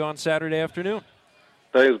listen to you on Saturday afternoon.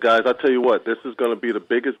 Thanks, guys. I tell you what, this is going to be the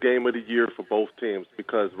biggest game of the year for both teams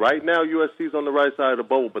because right now USC's on the right side of the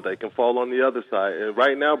bubble, but they can fall on the other side. And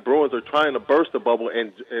right now Bruins are trying to burst the bubble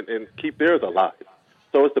and keep theirs alive.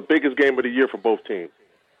 So it's the biggest game of the year for both teams.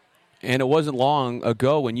 And it wasn't long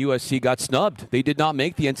ago when USC got snubbed. They did not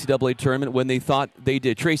make the NCAA tournament when they thought they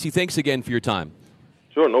did. Tracy, thanks again for your time.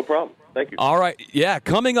 Sure, no problem. Thank you. All right, yeah,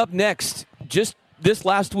 coming up next, just this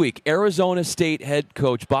last week, Arizona State head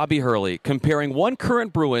coach Bobby Hurley comparing one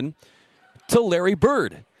current Bruin to Larry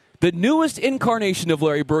Bird. The newest incarnation of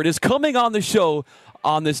Larry Bird is coming on the show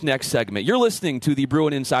on this next segment. You're listening to the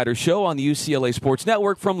Bruin Insider Show on the UCLA Sports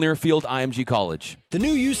Network from Learfield IMG College. The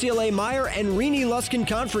new UCLA Meyer and Rini Luskin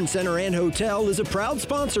Conference Center and Hotel is a proud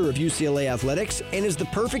sponsor of UCLA Athletics and is the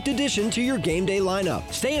perfect addition to your game day lineup.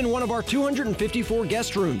 Stay in one of our 254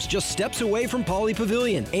 guest rooms just steps away from Pauley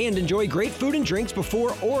Pavilion and enjoy great food and drinks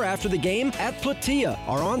before or after the game at Platia,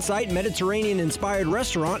 our on-site Mediterranean-inspired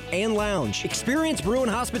restaurant and lounge. Experience Bruin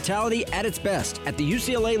hospitality at its best at the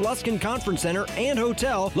UCLA Luskin Conference Center and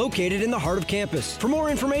Hotel located in the heart of campus. For more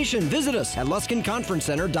information, visit us at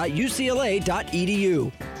luskinconferencecenter.ucla.edu.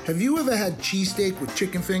 Have you ever had cheesesteak with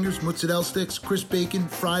chicken fingers, mozzarella sticks, crisp bacon,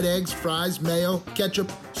 fried eggs, fries, mayo,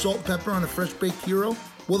 ketchup, salt, and pepper on a fresh baked gyro?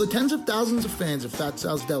 Well, the tens of thousands of fans of Fat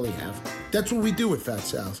Sal's Deli have. That's what we do at Fat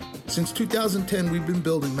Sal's. Since 2010, we've been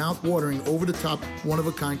building mouth-watering, over-the-top,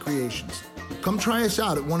 one-of-a-kind creations. Come try us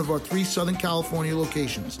out at one of our 3 Southern California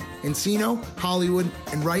locations, Encino, Hollywood,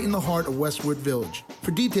 and right in the heart of Westwood Village.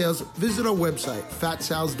 For details, visit our website,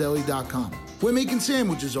 fatsalsdeli.com. We're making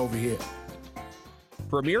sandwiches over here.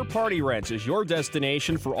 Premier Party Rents is your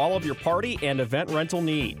destination for all of your party and event rental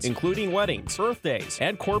needs, including weddings, birthdays,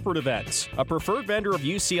 and corporate events. A preferred vendor of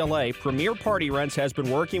UCLA, Premier Party Rents has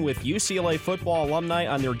been working with UCLA football alumni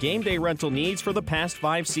on their game day rental needs for the past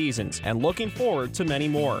 5 seasons and looking forward to many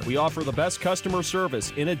more. We offer the best customer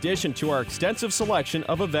service in addition to our extensive selection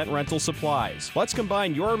of event rental supplies. Let's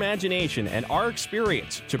combine your imagination and our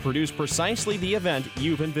experience to produce precisely the event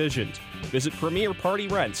you've envisioned. Visit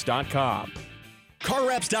PremierPartyRents.com.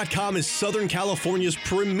 CarWraps.com is Southern California's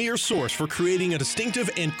premier source for creating a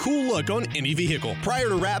distinctive and cool look on any vehicle. Prior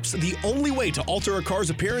to wraps, the only way to alter a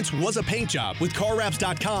car's appearance was a paint job. With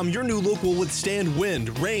CarWraps.com, your new look will withstand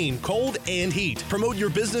wind, rain, cold, and heat. Promote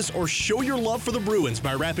your business or show your love for the Bruins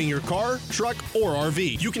by wrapping your car, truck, or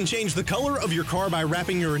RV. You can change the color of your car by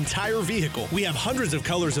wrapping your entire vehicle. We have hundreds of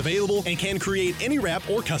colors available and can create any wrap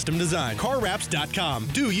or custom design. CarWraps.com.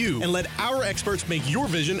 Do you, and let our experts make your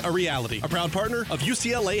vision a reality. A proud partner of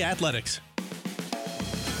UCLA Athletics.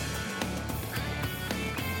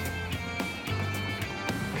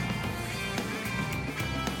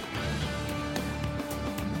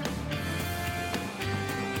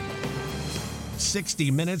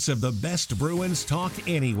 "60 minutes of the best Bruins talk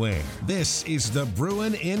anywhere. This is the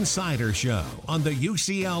Bruin Insider Show on the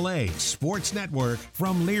UCLA Sports Network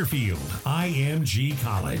from Learfield IMG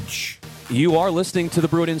College. You are listening to the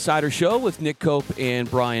Bruin Insider Show with Nick Cope and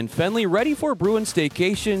Brian Fenley. Ready for a Bruin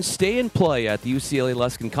staycation? Stay and play at the UCLA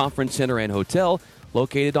Luskin Conference Center and Hotel,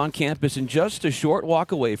 located on campus and just a short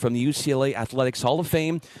walk away from the UCLA Athletics Hall of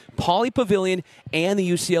Fame, Pauley Pavilion, and the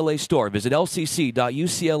UCLA store. Visit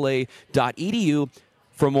lcc.ucla.edu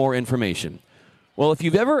for more information. Well, if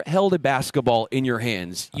you've ever held a basketball in your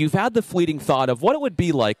hands, you've had the fleeting thought of what it would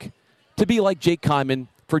be like to be like Jake Kyman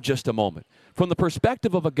for just a moment. From the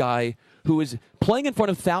perspective of a guy who is playing in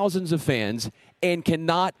front of thousands of fans and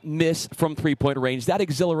cannot miss from three-point range, that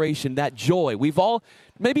exhilaration, that joy.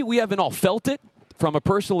 Maybe we haven't all felt it from a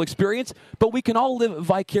personal experience, but we can all live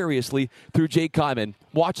vicariously through Jake Kyman,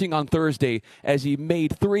 watching on Thursday as he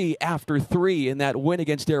made 3 after 3 in that win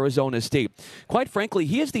against Arizona State. Quite frankly,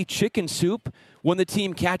 he is the chicken soup when the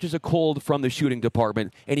team catches a cold from the shooting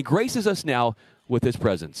department, and he graces us now with his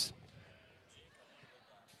presence.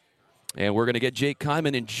 And we're going to get Jake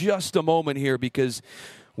Kyman in just a moment here because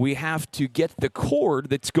we have to get the cord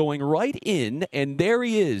that's going right in, and there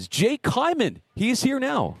he is, Jake Kyman. He's here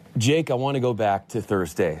now. Jake, I want to go back to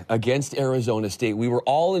Thursday against Arizona State. We were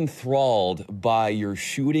all enthralled by your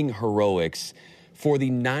shooting heroics. For the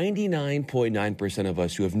 99.9% of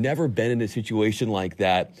us who have never been in a situation like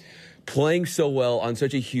that, playing so well on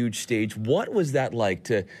such a huge stage, what was that like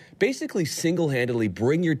to basically single-handedly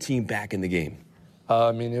bring your team back in the game?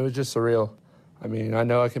 It was just surreal. I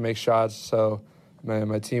know I can make shots, so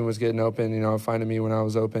my team was getting open, finding me when I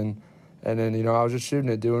was open. And then, I was just shooting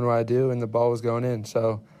it, doing what I do, and the ball was going in.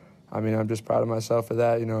 So, I'm just proud of myself for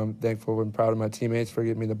that. I'm thankful and proud of my teammates for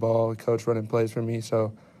getting me the ball, the coach running plays for me.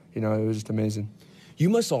 So, it was just amazing. You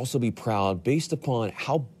must also be proud based upon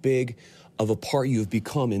how big of a part you've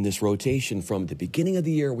become in this rotation from the beginning of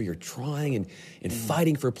the year where you're trying and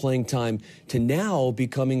fighting for playing time to now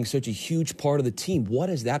becoming such a huge part of the team. What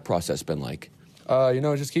has that process been like?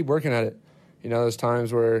 Just keep working at it. There's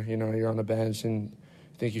times where, you're on the bench and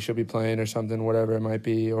you think you should be playing or something, whatever it might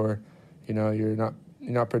be, or, you're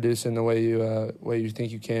not producing the way you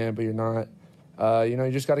think you can, but you're not.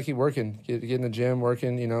 You just got to keep working. Get in the gym,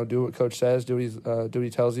 working. Do what coach says. Do what he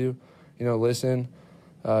tells you. Listen.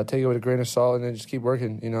 Take it with a grain of salt, and then just keep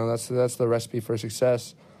working. That's the recipe for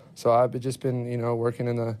success. So I've just been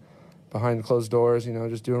working behind closed doors.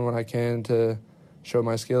 Just doing what I can to show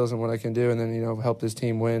my skills and what I can do, and then help this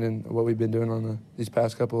team win. And what we've been doing on these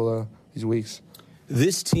past couple these weeks.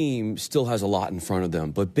 This team still has a lot in front of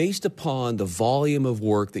them, but based upon the volume of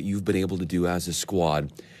work that you've been able to do as a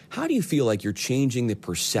squad, how do you feel like you're changing the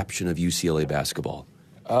perception of UCLA basketball?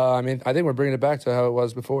 I think we're bringing it back to how it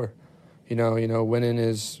was before. Winning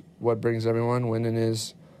is what brings everyone. Winning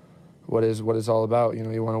is what it's all about.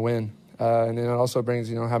 You want to win, and then it also brings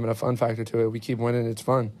having a fun factor to it. We keep winning, it's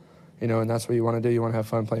fun, and that's what you want to do. You want to have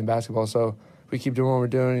fun playing basketball. So we keep doing what we're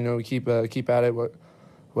doing. We keep at it.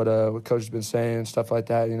 What coach has been saying, stuff like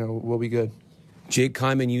that. We'll be good. Jake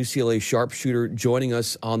Kyman, UCLA sharpshooter, joining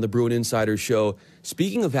us on the Bruin Insider Show.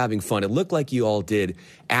 Speaking of having fun, it looked like you all did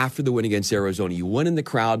after the win against Arizona. You went in the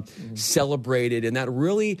crowd, celebrated, and that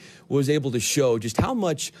really was able to show just how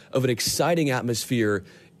much of an exciting atmosphere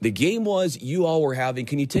the game was you all were having.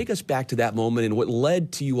 Can you take us back to that moment and what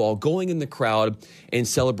led to you all going in the crowd and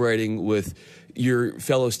celebrating with your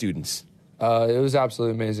fellow students? It was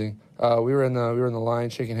absolutely amazing. We were in the line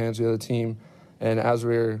shaking hands with the other team, and as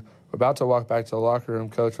we were about to walk back to the locker room,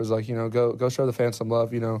 coach was like, go show the fans some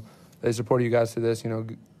love. They supported you guys through this.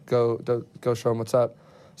 Go show them what's up.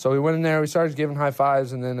 So we went in there. We started giving high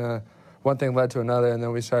fives, and then one thing led to another, and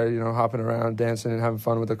then we started hopping around, dancing, and having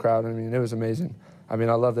fun with the crowd. It was amazing. I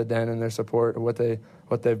love the Den and their support, what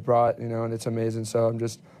they've brought, and it's amazing. So I'm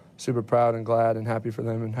just super proud and glad and happy for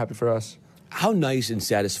them and happy for us. How nice and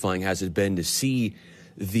satisfying has it been to see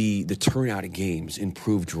the turnout of games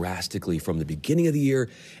improve drastically from the beginning of the year,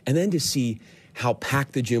 and then to see how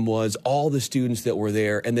packed the gym was, all the students that were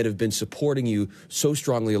there and that have been supporting you so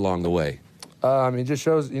strongly along the way? It just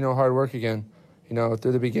shows, hard work again.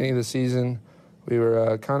 Through the beginning of the season, we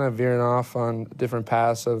were kind of veering off on different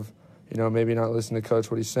paths of, maybe not listening to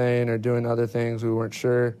coach what he's saying or doing other things. We weren't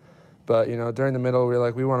sure. But, during the middle, we were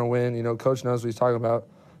like, we want to win. Coach knows what he's talking about.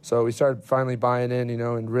 So we started finally buying in,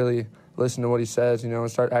 and really listen to what he says,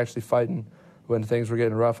 and start actually fighting when things were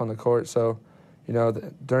getting rough on the court. So,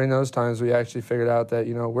 during those times, we actually figured out that,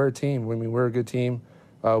 we're a team. We're a good team.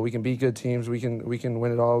 We can beat good teams. We can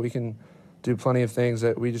win it all. We can do plenty of things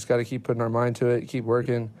that we just got to keep putting our mind to it, keep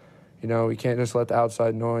working. We can't just let the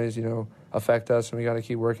outside noise, affect us, and we got to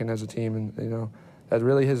keep working as a team. And, that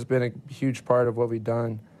really has been a huge part of what we've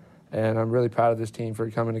done. And I'm really proud of this team for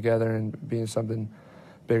coming together and being something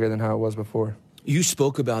bigger than how it was before. You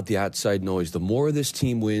spoke about the outside noise. The more this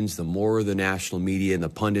team wins, the more the national media and the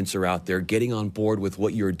pundits are out there getting on board with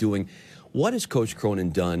what you're doing. What has Coach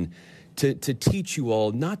Cronin done to teach you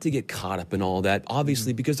all not to get caught up in all that,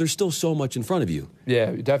 obviously, because there's still so much in front of you?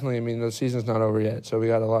 Yeah, definitely. The season's not over yet, so we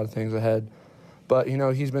got a lot of things ahead. But,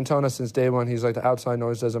 he's been telling us since day one, he's like, the outside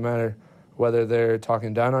noise doesn't matter, whether they're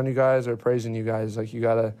talking down on you guys or praising you guys. Like, you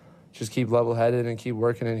got to just keep level-headed and keep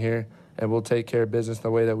working in here, and we'll take care of business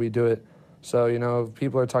the way that we do it. So, if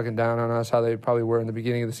people are talking down on us, how they probably were in the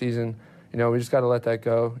beginning of the season, we just got to let that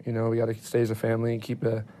go. We got to stay as a family and keep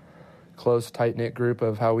a close, tight-knit group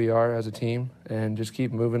of how we are as a team and just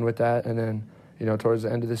keep moving with that. And then, towards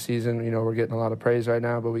the end of the season, we're getting a lot of praise right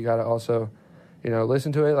now, but we got to also,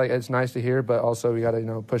 listen to it. Like, it's nice to hear, but also we got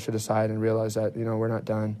to, push it aside and realize that, we're not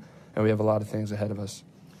done and we have a lot of things ahead of us.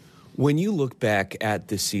 When you look back at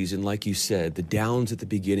this season, like you said, the downs at the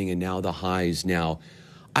beginning and now the highs now,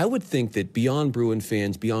 I would think that beyond Bruin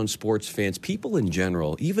fans, beyond sports fans, people in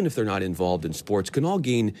general, even if they're not involved in sports, can all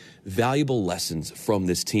gain valuable lessons from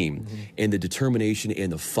this team and the determination and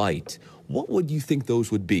the fight. What would you think those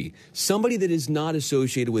would be? Somebody that is not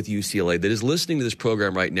associated with UCLA, that is listening to this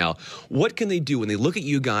program right now, what can they do when they look at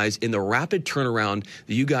you guys in the rapid turnaround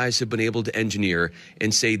that you guys have been able to engineer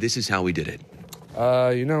and say, this is how we did it?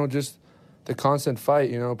 Just the constant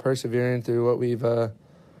fight, persevering through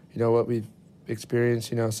what we've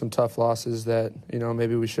experienced, some tough losses that,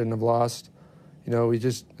 maybe we shouldn't have lost. We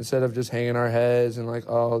just, instead of just hanging our heads and like,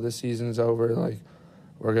 oh, this season's over, like,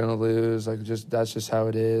 we're going to lose, like, that's just how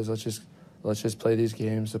it is. Let's just play these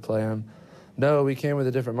games to play them. No, we came with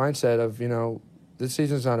a different mindset of, this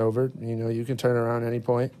season's not over. You can turn around at any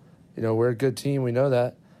point. we're a good team. We know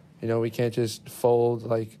that. We can't just fold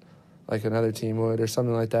like another team would or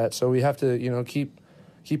something like that. So we have to,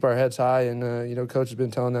 keep our heads high. And, Coach has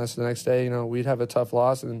been telling us the next day, we'd have a tough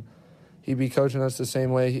loss, and he'd be coaching us the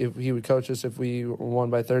same way if he would coach us if we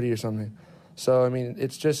won by 30 or something. So,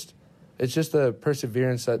 it's just the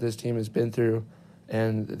perseverance that this team has been through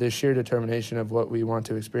and the sheer determination of what we want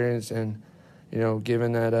to experience. And,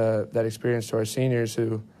 given that experience to our seniors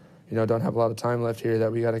who, don't have a lot of time left here,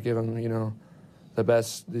 that we got to give them,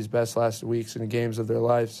 these best last weeks and games of their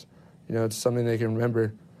lives. It's something they can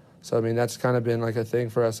remember. So, that's kind of been like a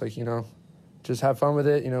thing for us, just have fun with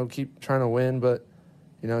it, keep trying to win, but,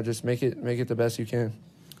 just make it the best you can.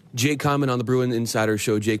 Jake Hyman on the Bruin Insider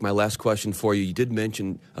Show. Jake, my last question for you. You did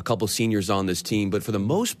mention a couple seniors on this team, but for the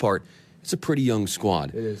most part, it's a pretty young squad.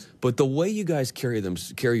 It is. But the way you guys carry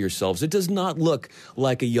yourselves, it does not look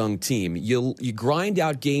like a young team. You grind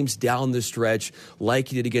out games down the stretch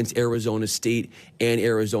like you did against Arizona State and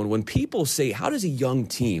Arizona. When people say, how does a young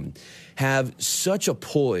team have such a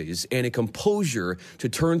poise and a composure to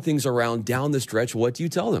turn things around down the stretch, what do you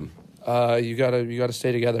tell them? You gotta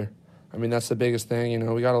stay together. That's the biggest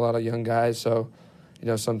thing. We got a lot of young guys, so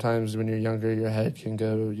sometimes when you're younger, your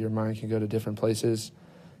mind can go to different places.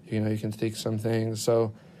 You can think some things.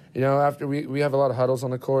 So, after we have a lot of huddles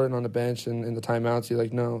on the court and on the bench and in the timeouts, you're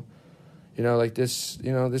like, no,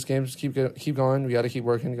 this game's keep going. We got to keep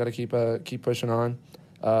working. We got to keep pushing on.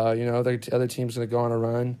 The other team's going to go on a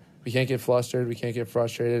run. We can't get flustered. We can't get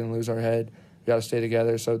frustrated and lose our head. We got to stay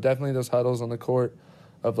together. So definitely those huddles on the court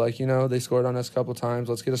of they scored on us a couple times.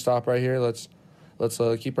 Let's get a stop right here. Let's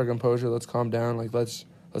keep our composure. Let's calm down. Let's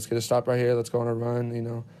get a stop right here. Let's go on a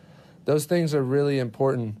run. Those things are really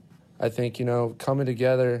important. I think, coming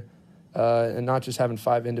together and not just having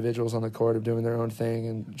 5 individuals on the court of doing their own thing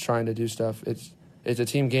and trying to do stuff. It's a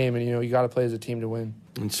team game, and, you got to play as a team to win.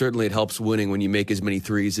 And certainly it helps winning when you make as many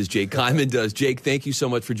threes as Jake Hyman does. Jake, thank you so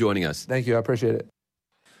much for joining us. Thank you. I appreciate it.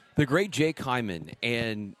 The great Jake Hyman.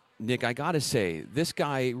 And, Nick, I got to say, this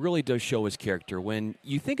guy really does show his character. When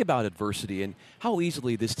you think about adversity and how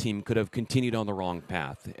easily this team could have continued on the wrong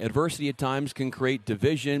path. Adversity at times can create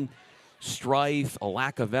division, strife, a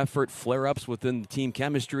lack of effort, flare-ups within the team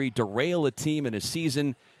chemistry, derail a team in a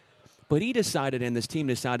season. But he decided, and this team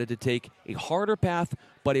decided, to take a harder path,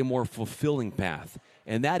 but a more fulfilling path.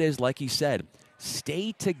 And that is, like he said,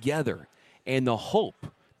 stay together. And the hope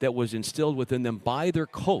that was instilled within them by their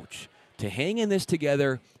coach to hang in this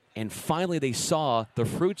together, and finally they saw the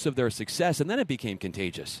fruits of their success, and then it became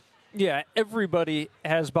contagious. Yeah, everybody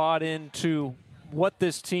has bought into what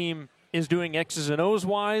this team is doing X's and O's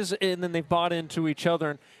wise, and then they've bought into each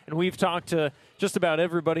other. And we've talked to just about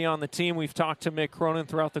everybody on the team. We've talked to Mick Cronin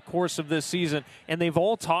throughout the course of this season, and they've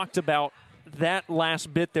all talked about that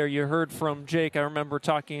last bit there you heard from Jake. I remember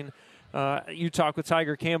talking, you talked with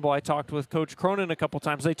Tiger Campbell. I talked with Coach Cronin a couple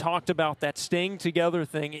times. They talked about that staying together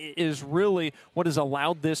thing is really what has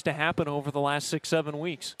allowed this to happen over the last 6-7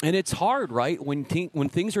 weeks. And it's hard, right, when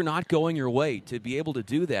things are not going your way, to be able to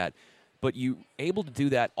do that. But you able to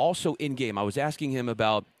do that also in game. I was asking him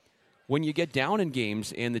about when you get down in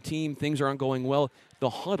games and the team, things aren't going well,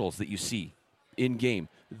 the huddles that you see in game,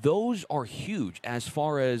 those are huge as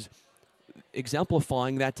far as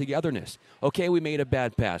exemplifying that togetherness. Okay, we made a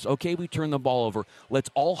bad pass. Okay, we turned the ball over.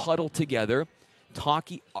 Let's all huddle together, talk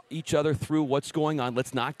each other through what's going on.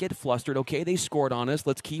 Let's not get flustered. Okay, they scored on us.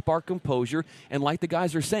 Let's keep our composure. And like the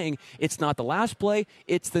guys are saying, it's not the last play,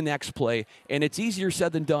 it's the next play. And it's easier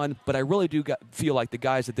said than done, but I really do feel like the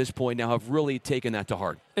guys at this point now have really taken that to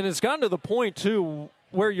heart. And it's gotten to the point, too,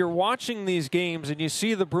 where you're watching these games and you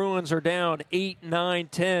see the Bruins are down 8, 9,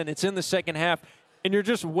 10. It's in the second half. And you're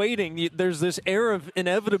just waiting. There's this air of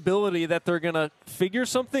inevitability that they're going to figure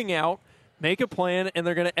something out, make a plan, and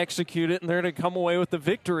they're going to execute it, and they're going to come away with the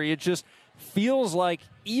victory. It just feels like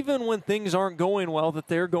even when things aren't going well, that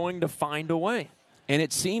they're going to find a way. And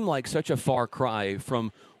it seemed like such a far cry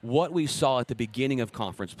from what we saw at the beginning of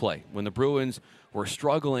conference play, when the Bruins were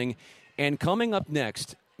struggling. And coming up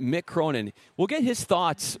next, Mick Cronin, we'll get his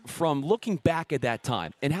thoughts from looking back at that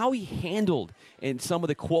time and how he handled and some of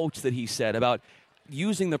the quotes that he said about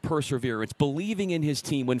using the perseverance, believing in his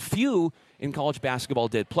team when few in college basketball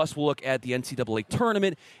did. Plus, we'll look at the NCAA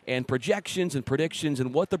tournament and projections and predictions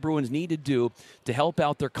and what the Bruins need to do to help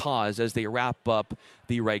out their cause as they wrap up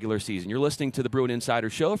the regular season. You're listening to the Bruin Insider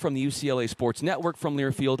Show from the UCLA Sports Network from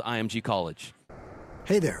Learfield IMG College.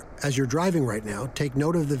 Hey there. As you're driving right now, take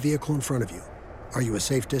note of the vehicle in front of you. Are you a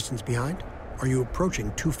safe distance behind? Are you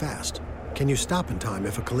approaching too fast? Can you stop in time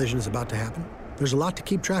if a collision is about to happen? There's a lot to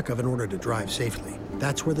keep track of in order to drive safely.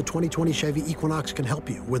 That's where the 2020 Chevy Equinox can help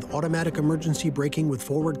you with automatic emergency braking with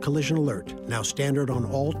forward collision alert. Now standard on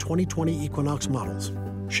all 2020 Equinox models.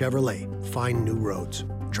 Chevrolet, find new roads.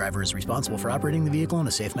 Driver is responsible for operating the vehicle in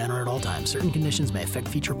a safe manner at all times. Certain conditions may affect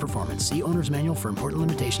feature performance. See owner's manual for important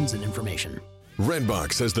limitations and information.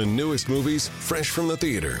 Redbox has the newest movies fresh from the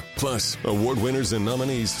theater, plus award winners and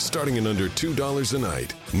nominees starting at under $2 a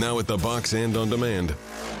night. Now at the box and on demand.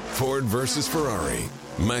 Ford vs. Ferrari.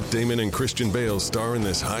 Matt Damon and Christian Bale star in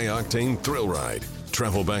this high-octane thrill ride.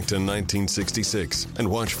 Travel back to 1966 and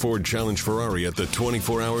watch Ford challenge Ferrari at the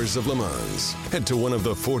 24 Hours of Le Mans. Head to one of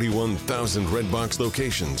the 41,000 Redbox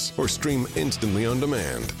locations or stream instantly on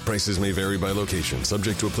demand. Prices may vary by location,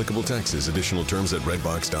 subject to applicable taxes. Additional terms at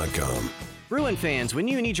redbox.com. Bruin fans, when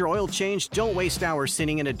you need your oil changed, don't waste hours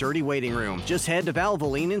sitting in a dirty waiting room. Just head to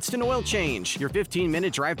Valvoline Instant Oil Change, your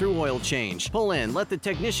 15-minute drive-through oil change. Pull in, let the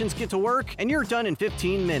technicians get to work, and you're done in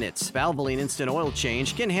 15 minutes. Valvoline Instant Oil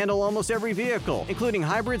Change can handle almost every vehicle, including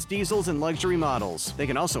hybrids, diesels, and luxury models. They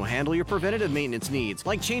can also handle your preventative maintenance needs,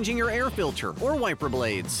 like changing your air filter or wiper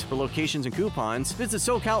blades. For locations and coupons, visit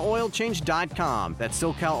SoCalOilChange.com. That's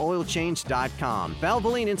SoCalOilChange.com.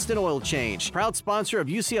 Valvoline Instant Oil Change, proud sponsor of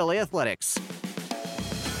UCLA Athletics.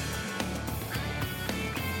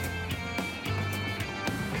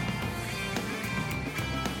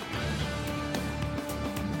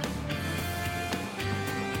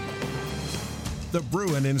 The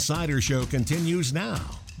Bruin Insider Show continues now.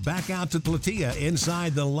 Back out to Platea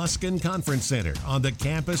inside the Luskin Conference Center on the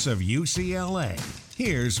campus of UCLA.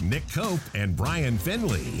 Here's Nick Cope and Brian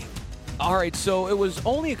Finley. All right, so it was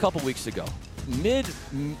only a couple weeks ago,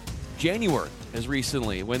 mid-January as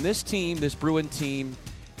recently, when this Bruin team,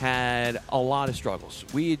 had a lot of struggles.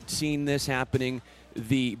 We had seen this happening.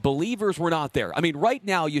 The believers were not there. I mean, right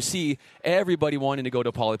now you see everybody wanting to go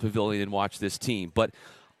to Pauley Pavilion and watch this team. But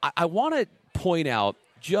I want to point out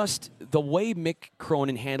just the way Mick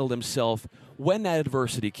Cronin handled himself when that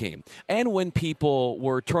adversity came and when people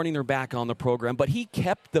were turning their back on the program. But he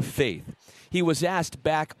kept the faith. He was asked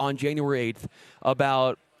back on January 8th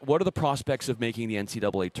about what are the prospects of making the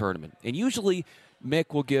NCAA tournament. And usually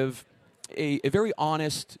Mick will give a very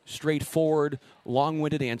honest, straightforward,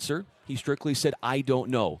 long-winded answer. He strictly said, I don't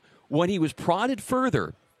know. When he was prodded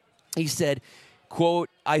further, he said, quote,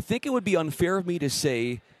 I think it would be unfair of me to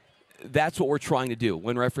say that's what we're trying to do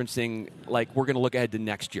when referencing, like, we're going to look ahead to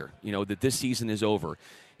next year, that this season is over.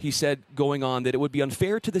 He said, going on, that it would be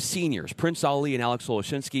unfair to the seniors, Prince Ali and Alex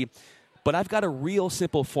Olszynski, but I've got a real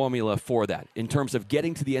simple formula for that in terms of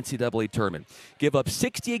getting to the NCAA tournament. Give up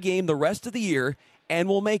 60 a game the rest of the year, and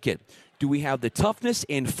we'll make it. Do we have the toughness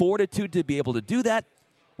and fortitude to be able to do that?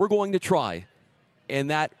 We're going to try,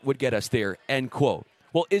 and that would get us there, end quote.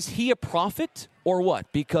 Well, is he a prophet or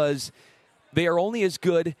what? Because they are only as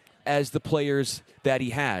good as the players that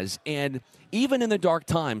he has. And even in the dark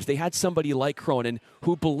times, they had somebody like Cronin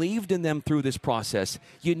who believed in them through this process.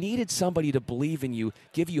 You needed somebody to believe in you,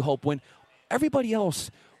 give you hope when everybody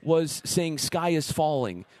else was saying sky is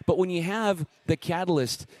falling. But when you have the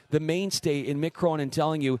catalyst, the mainstay in Mick Cronin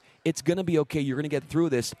telling you it's going to be okay, you're going to get through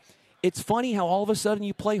this, it's funny how all of a sudden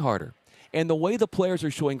you play harder. And the way the players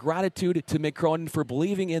are showing gratitude to Mick Cronin for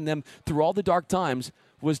believing in them through all the dark times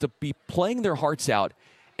was to be playing their hearts out.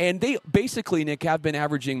 And they basically, Nick, have been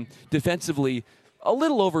averaging defensively a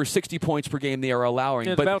little over 60 points per game they are allowing.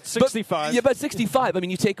 Yeah, about 65. About 65. I mean,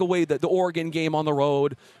 you take away the Oregon game on the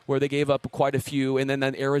road where they gave up quite a few, and then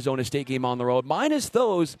that Arizona State game on the road. Minus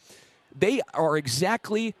those, they are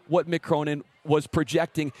exactly what Mick Cronin was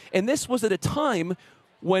projecting. And this was at a time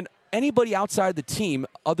when anybody outside the team,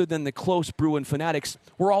 other than the close Bruin fanatics,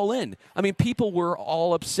 were all in. I mean, people were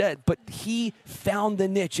all upset, but he found the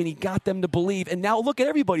niche and he got them to believe. And now look at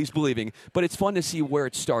everybody's believing. But it's fun to see where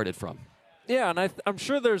it started from. Yeah, and I'm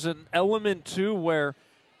sure there's an element, too, where,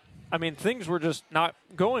 I mean, things were just not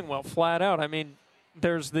going well, flat out. I mean,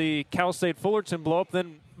 there's the Cal State Fullerton blow-up,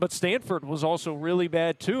 but Stanford was also really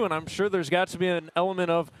bad, too, and I'm sure there's got to be an element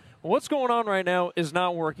of what's going on right now is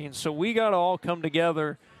not working, so we got to all come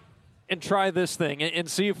together and try this thing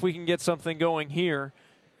and see if we can get something going here.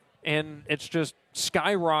 And it's just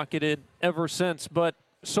skyrocketed ever since. But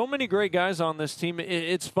so many great guys on this team.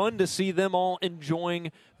 It's fun to see them all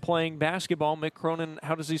enjoying playing basketball. Mick Cronin,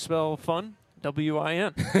 how does he spell fun?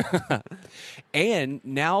 WIN. And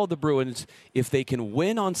now the Bruins, if they can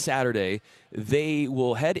win on Saturday, they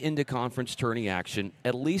will head into conference tourney action,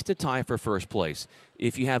 at least a tie for first place.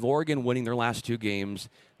 If you have Oregon winning their last 2 games,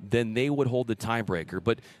 then they would hold the tiebreaker.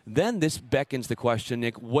 But then this beckons the question,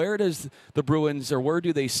 Nick, where does the Bruins, or where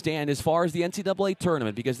do they stand as far as the NCAA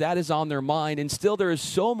tournament? Because that is on their mind, and still there is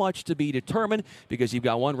so much to be determined because you've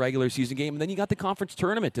got one regular season game, and then you got the conference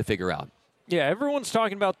tournament to figure out. Yeah, everyone's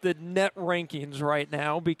talking about the net rankings right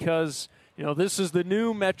now because, this is the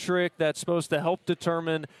new metric that's supposed to help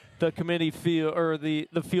determine the committee field, or the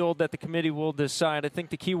field that the committee will decide. I think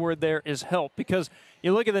the key word there is help, because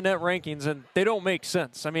you look at the net rankings and they don't make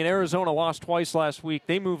sense. I mean, Arizona lost twice last week.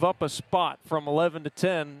 They move up a spot from 11 to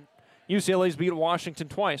 10. UCLA's beat Washington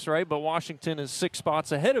twice, right? But Washington is 6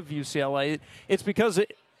 spots ahead of UCLA. It's because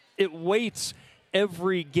it weights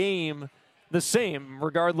every game the same,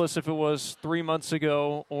 regardless if it was 3 months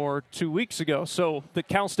ago or 2 weeks ago. So the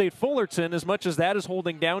Cal State Fullerton, as much as that is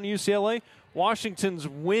holding down UCLA, Washington's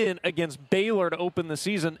win against Baylor to open the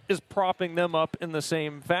season is propping them up in the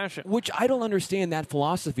same fashion. Which I don't understand that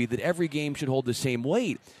philosophy that every game should hold the same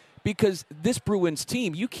weight. Because this Bruins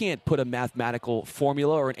team, you can't put a mathematical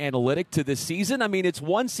formula or an analytic to this season. I mean, it's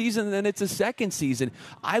one season and then it's a second season.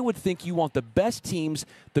 I would think you want the best teams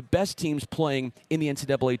playing in the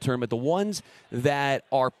NCAA tournament, the ones that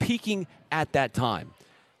are peaking at that time.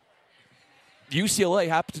 UCLA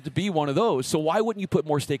happens to be one of those, so why wouldn't you put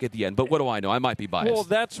more stake at the end? But what do I know? I might be biased. Well,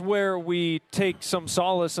 that's where we take some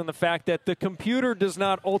solace in the fact that the computer does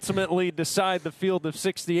not ultimately decide the field of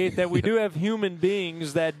 68, that we do have human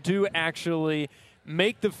beings that do actually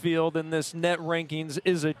make the field, and this net rankings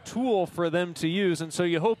is a tool for them to use. And so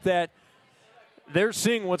you hope that they're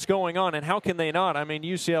seeing what's going on, and how can they not? I mean,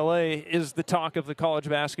 UCLA is the talk of the college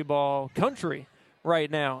basketball country right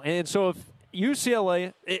now. And so if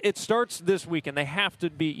UCLA, it starts this weekend. They have to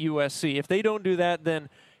beat USC. If they don't do that, then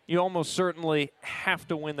you almost certainly have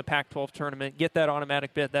to win the Pac-12 tournament, get that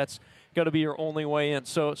automatic bid. That's got to be your only way in.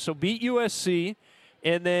 So beat USC,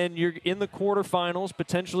 and then you're in the quarterfinals,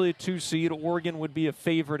 potentially a 2 seed. Oregon would be a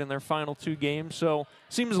favorite in their final 2 games. So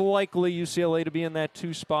seems likely UCLA to be in that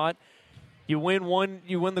 2 spot. You win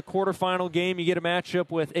the quarterfinal game, you get a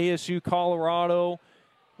matchup with ASU Colorado,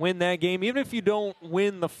 win that game. Even if you don't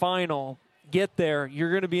win the final, get there, you're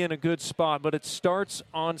going to be in a good spot. But it starts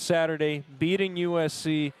on Saturday, beating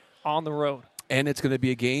USC on the road. And it's going to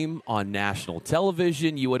be a game on national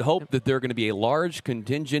television. You would hope that there are going to be a large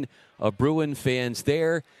contingent of Bruin fans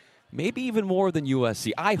there, maybe even more than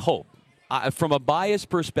USC. I hope. From a biased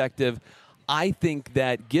perspective, I think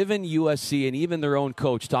that given USC and even their own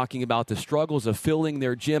coach talking about the struggles of filling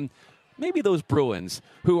their gym, maybe those Bruins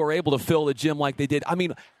who are able to fill the gym like they did. I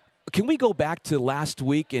mean, can we go back to last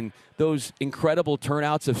week and those incredible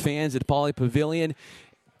turnouts of fans at Pauley Pavilion?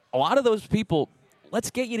 A lot of those people,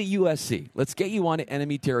 let's get you to USC. Let's get you onto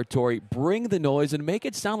enemy territory, bring the noise, and make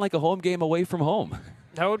it sound like a home game away from home.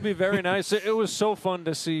 That would be very nice. It was so fun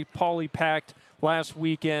to see Pauley packed last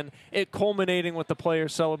weekend, it culminating with the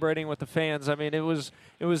players celebrating with the fans. I mean, it was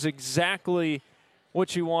exactly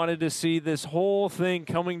what you wanted to see, this whole thing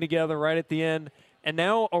coming together right at the end. And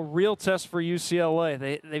now a real test for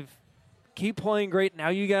UCLA. They've keep playing great. Now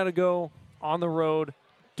you got to go on the road,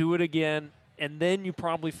 do it again, and then you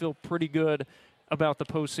probably feel pretty good about the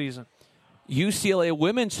postseason. UCLA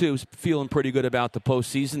women's who's feeling pretty good about the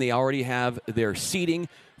postseason. They already have their seeding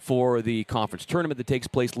for the conference tournament that takes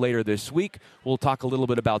place later this week. We'll talk a little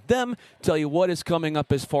bit about them, tell you what is coming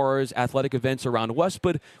up as far as athletic events around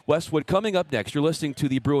Westwood coming up next. You're listening to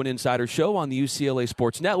the Bruin Insider Show on the UCLA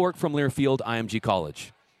Sports Network from Learfield IMG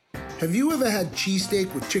College. Have you ever had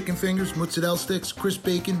cheesesteak with chicken fingers, mozzarella sticks, crisp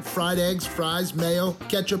bacon, fried eggs, fries, mayo,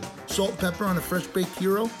 ketchup, salt, and pepper on a fresh baked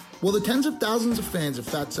hero? Well, the tens of thousands of fans of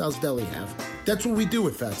Fat Sal's Deli have. That's what we do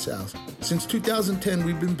at Fat Sal's. Since 2010,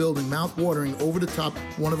 we've been building mouth-watering, over-the-top,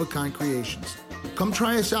 one-of-a-kind creations. Come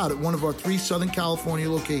try us out at one of our 3 Southern California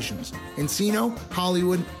locations, Encino,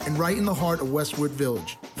 Hollywood, and right in the heart of Westwood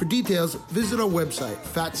Village. For details, visit our website,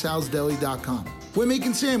 fatsalsdeli.com. We're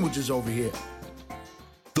making sandwiches over here.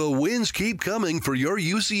 The wins keep coming for your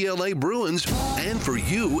UCLA Bruins and for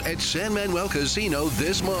you at San Manuel Casino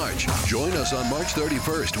this March. Join us on March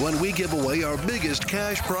 31st when we give away our biggest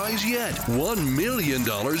cash prize yet. $1 million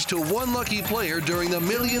to one lucky player during the $1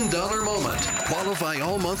 Million Moment. Qualify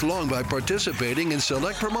all month long by participating in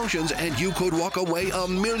select promotions and you could walk away a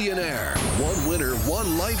millionaire. One winner,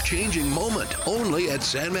 one life-changing moment. Only at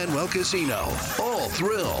San Manuel Casino. All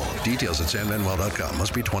thrill. Details at sanmanuel.com.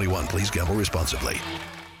 Must be 21. Please gamble responsibly.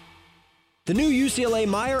 The new UCLA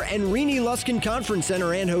Meyer and Rini Luskin Conference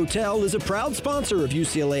Center and Hotel is a proud sponsor of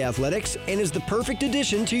UCLA Athletics and is the perfect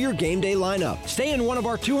addition to your game day lineup. Stay in one of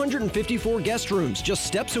our 254 guest rooms just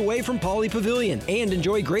steps away from Pauley Pavilion and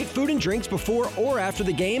enjoy great food and drinks before or after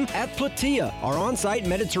the game at Plataea, our on-site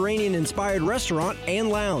Mediterranean-inspired restaurant and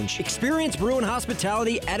lounge. Experience Bruin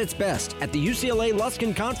hospitality at its best at the UCLA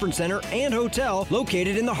Luskin Conference Center and Hotel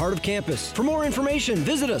located in the heart of campus. For more information,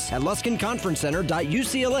 visit us at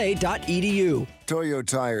luskinconferencecenter.ucla.edu. Toyo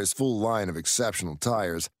Tire's full line of exceptional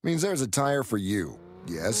tires means there's a tire for you.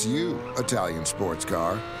 Yes, you, Italian sports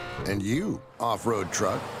car. And you, off-road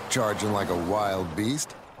truck, charging like a wild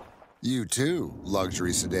beast. You too,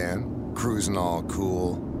 luxury sedan, cruising all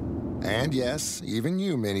cool. And yes, even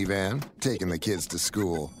you, minivan, taking the kids to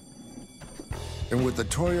school. And with the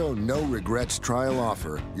Toyo No Regrets trial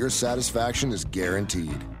offer, your satisfaction is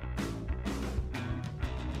guaranteed.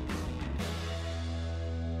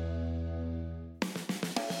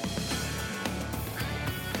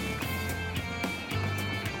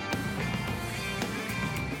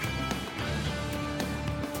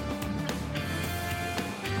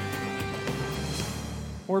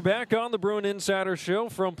 We're back on the Bruin Insider Show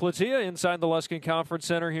from Plataea inside the Luskin Conference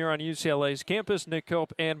Center here on UCLA's campus. Nick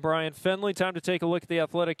Cope and Brian Fenley. Time to take a look at the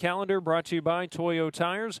athletic calendar brought to you by Toyo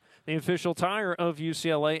Tires, the official tire of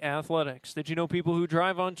UCLA Athletics. Did you know people who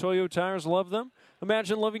drive on Toyo Tires love them?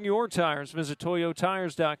 Imagine loving your tires. Visit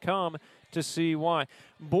toyotires.com to see why.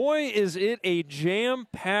 Boy, is it a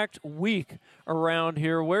jam-packed week around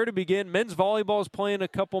here. Where to begin? Men's volleyball is playing a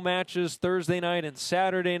couple matches Thursday night and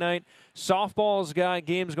Saturday night. Softball's got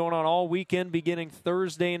games going on all weekend beginning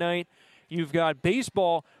Thursday night. You've got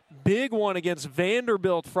baseball, big one against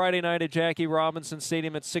Vanderbilt Friday night at Jackie Robinson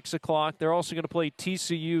Stadium at 6 o'clock. They're also going to play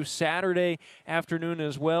TCU Saturday afternoon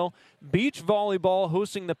as well. Beach volleyball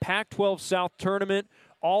hosting the Pac-12 South Tournament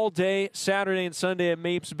all day, Saturday and Sunday at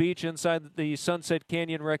Mapes Beach inside the Sunset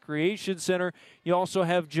Canyon Recreation Center. You also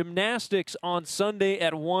have gymnastics on Sunday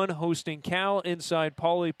at 1 hosting Cal inside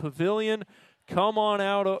Pauley Pavilion. Come on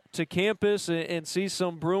out to campus and see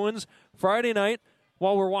some Bruins. Friday night,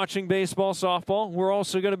 while we're watching baseball, softball, we're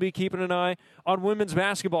also going to be keeping an eye on women's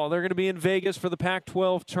basketball. They're going to be in Vegas for the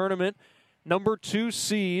Pac-12 tournament. Number 2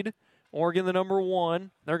 seed, Oregon the number 1.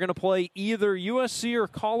 They're going to play either USC or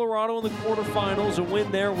Colorado in the quarterfinals. A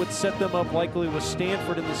win there would set them up likely with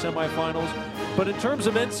Stanford in the semifinals. But in terms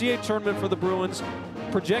of NCAA tournament for the Bruins,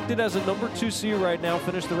 projected as a number 2 seed right now,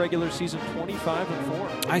 finished the regular season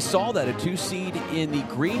 25-4. I saw that, a 2 seed in the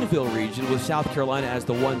Greenville region with South Carolina as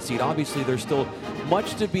the 1 seed. Obviously, there's still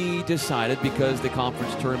much to be decided because the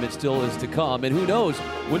conference tournament still is to come. And who knows,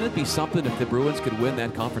 wouldn't it be something if the Bruins could win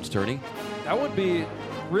that conference tourney? That would be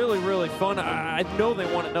really, really fun. I know they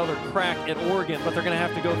want another crack at Oregon, but they're going to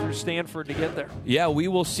have to go through Stanford to get there. Yeah, we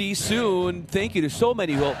will see soon. Thank you to so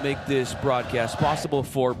many who helped make this broadcast possible.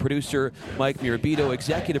 For producer Mike Mirabito,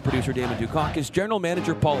 executive producer Damon Dukakis, general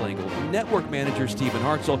manager Paul Engel, network manager Stephen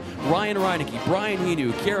Hartzell, Ryan Reinecke, Brian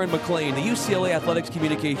Hinu, Karen McLean, the UCLA Athletics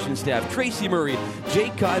communications staff, Tracy Murray,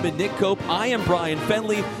 Jake Kyman, Nick Cope. I am Brian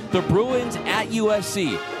Fenley. The Bruins at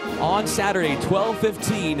USC on Saturday,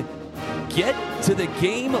 12:15. Get to the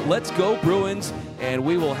game. Let's go, Bruins. And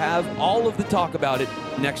we will have all of the talk about it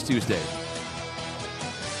next Tuesday.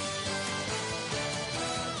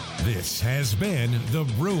 This has been the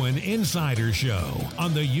Bruin Insider Show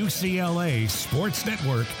on the UCLA Sports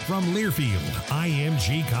Network from Learfield,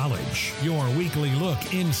 IMG College. Your weekly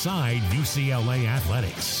look inside UCLA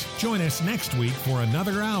athletics. Join us next week for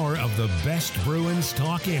another hour of the best Bruins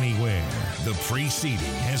talk anywhere. The preceding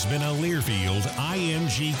has been a Learfield,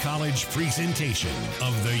 IMG College presentation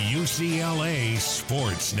of the UCLA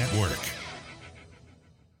Sports Network.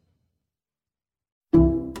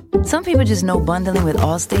 Some people just know bundling with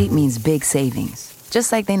Allstate means big savings.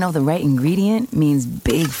 Just like they know the right ingredient means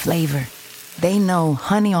big flavor. They know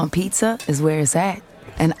honey on pizza is where it's at.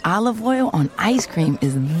 And olive oil on ice cream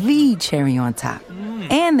is the cherry on top.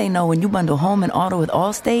 And they know when you bundle home and auto with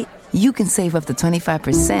Allstate, you can save up to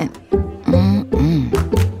 25%.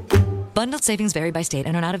 Bundled savings vary by state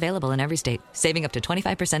and are not available in every state. Saving up to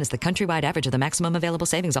 25% is the countrywide average of the maximum available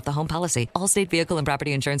savings off the home policy. Allstate Vehicle and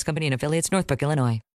Property Insurance Company and Affiliates, Northbrook, Illinois.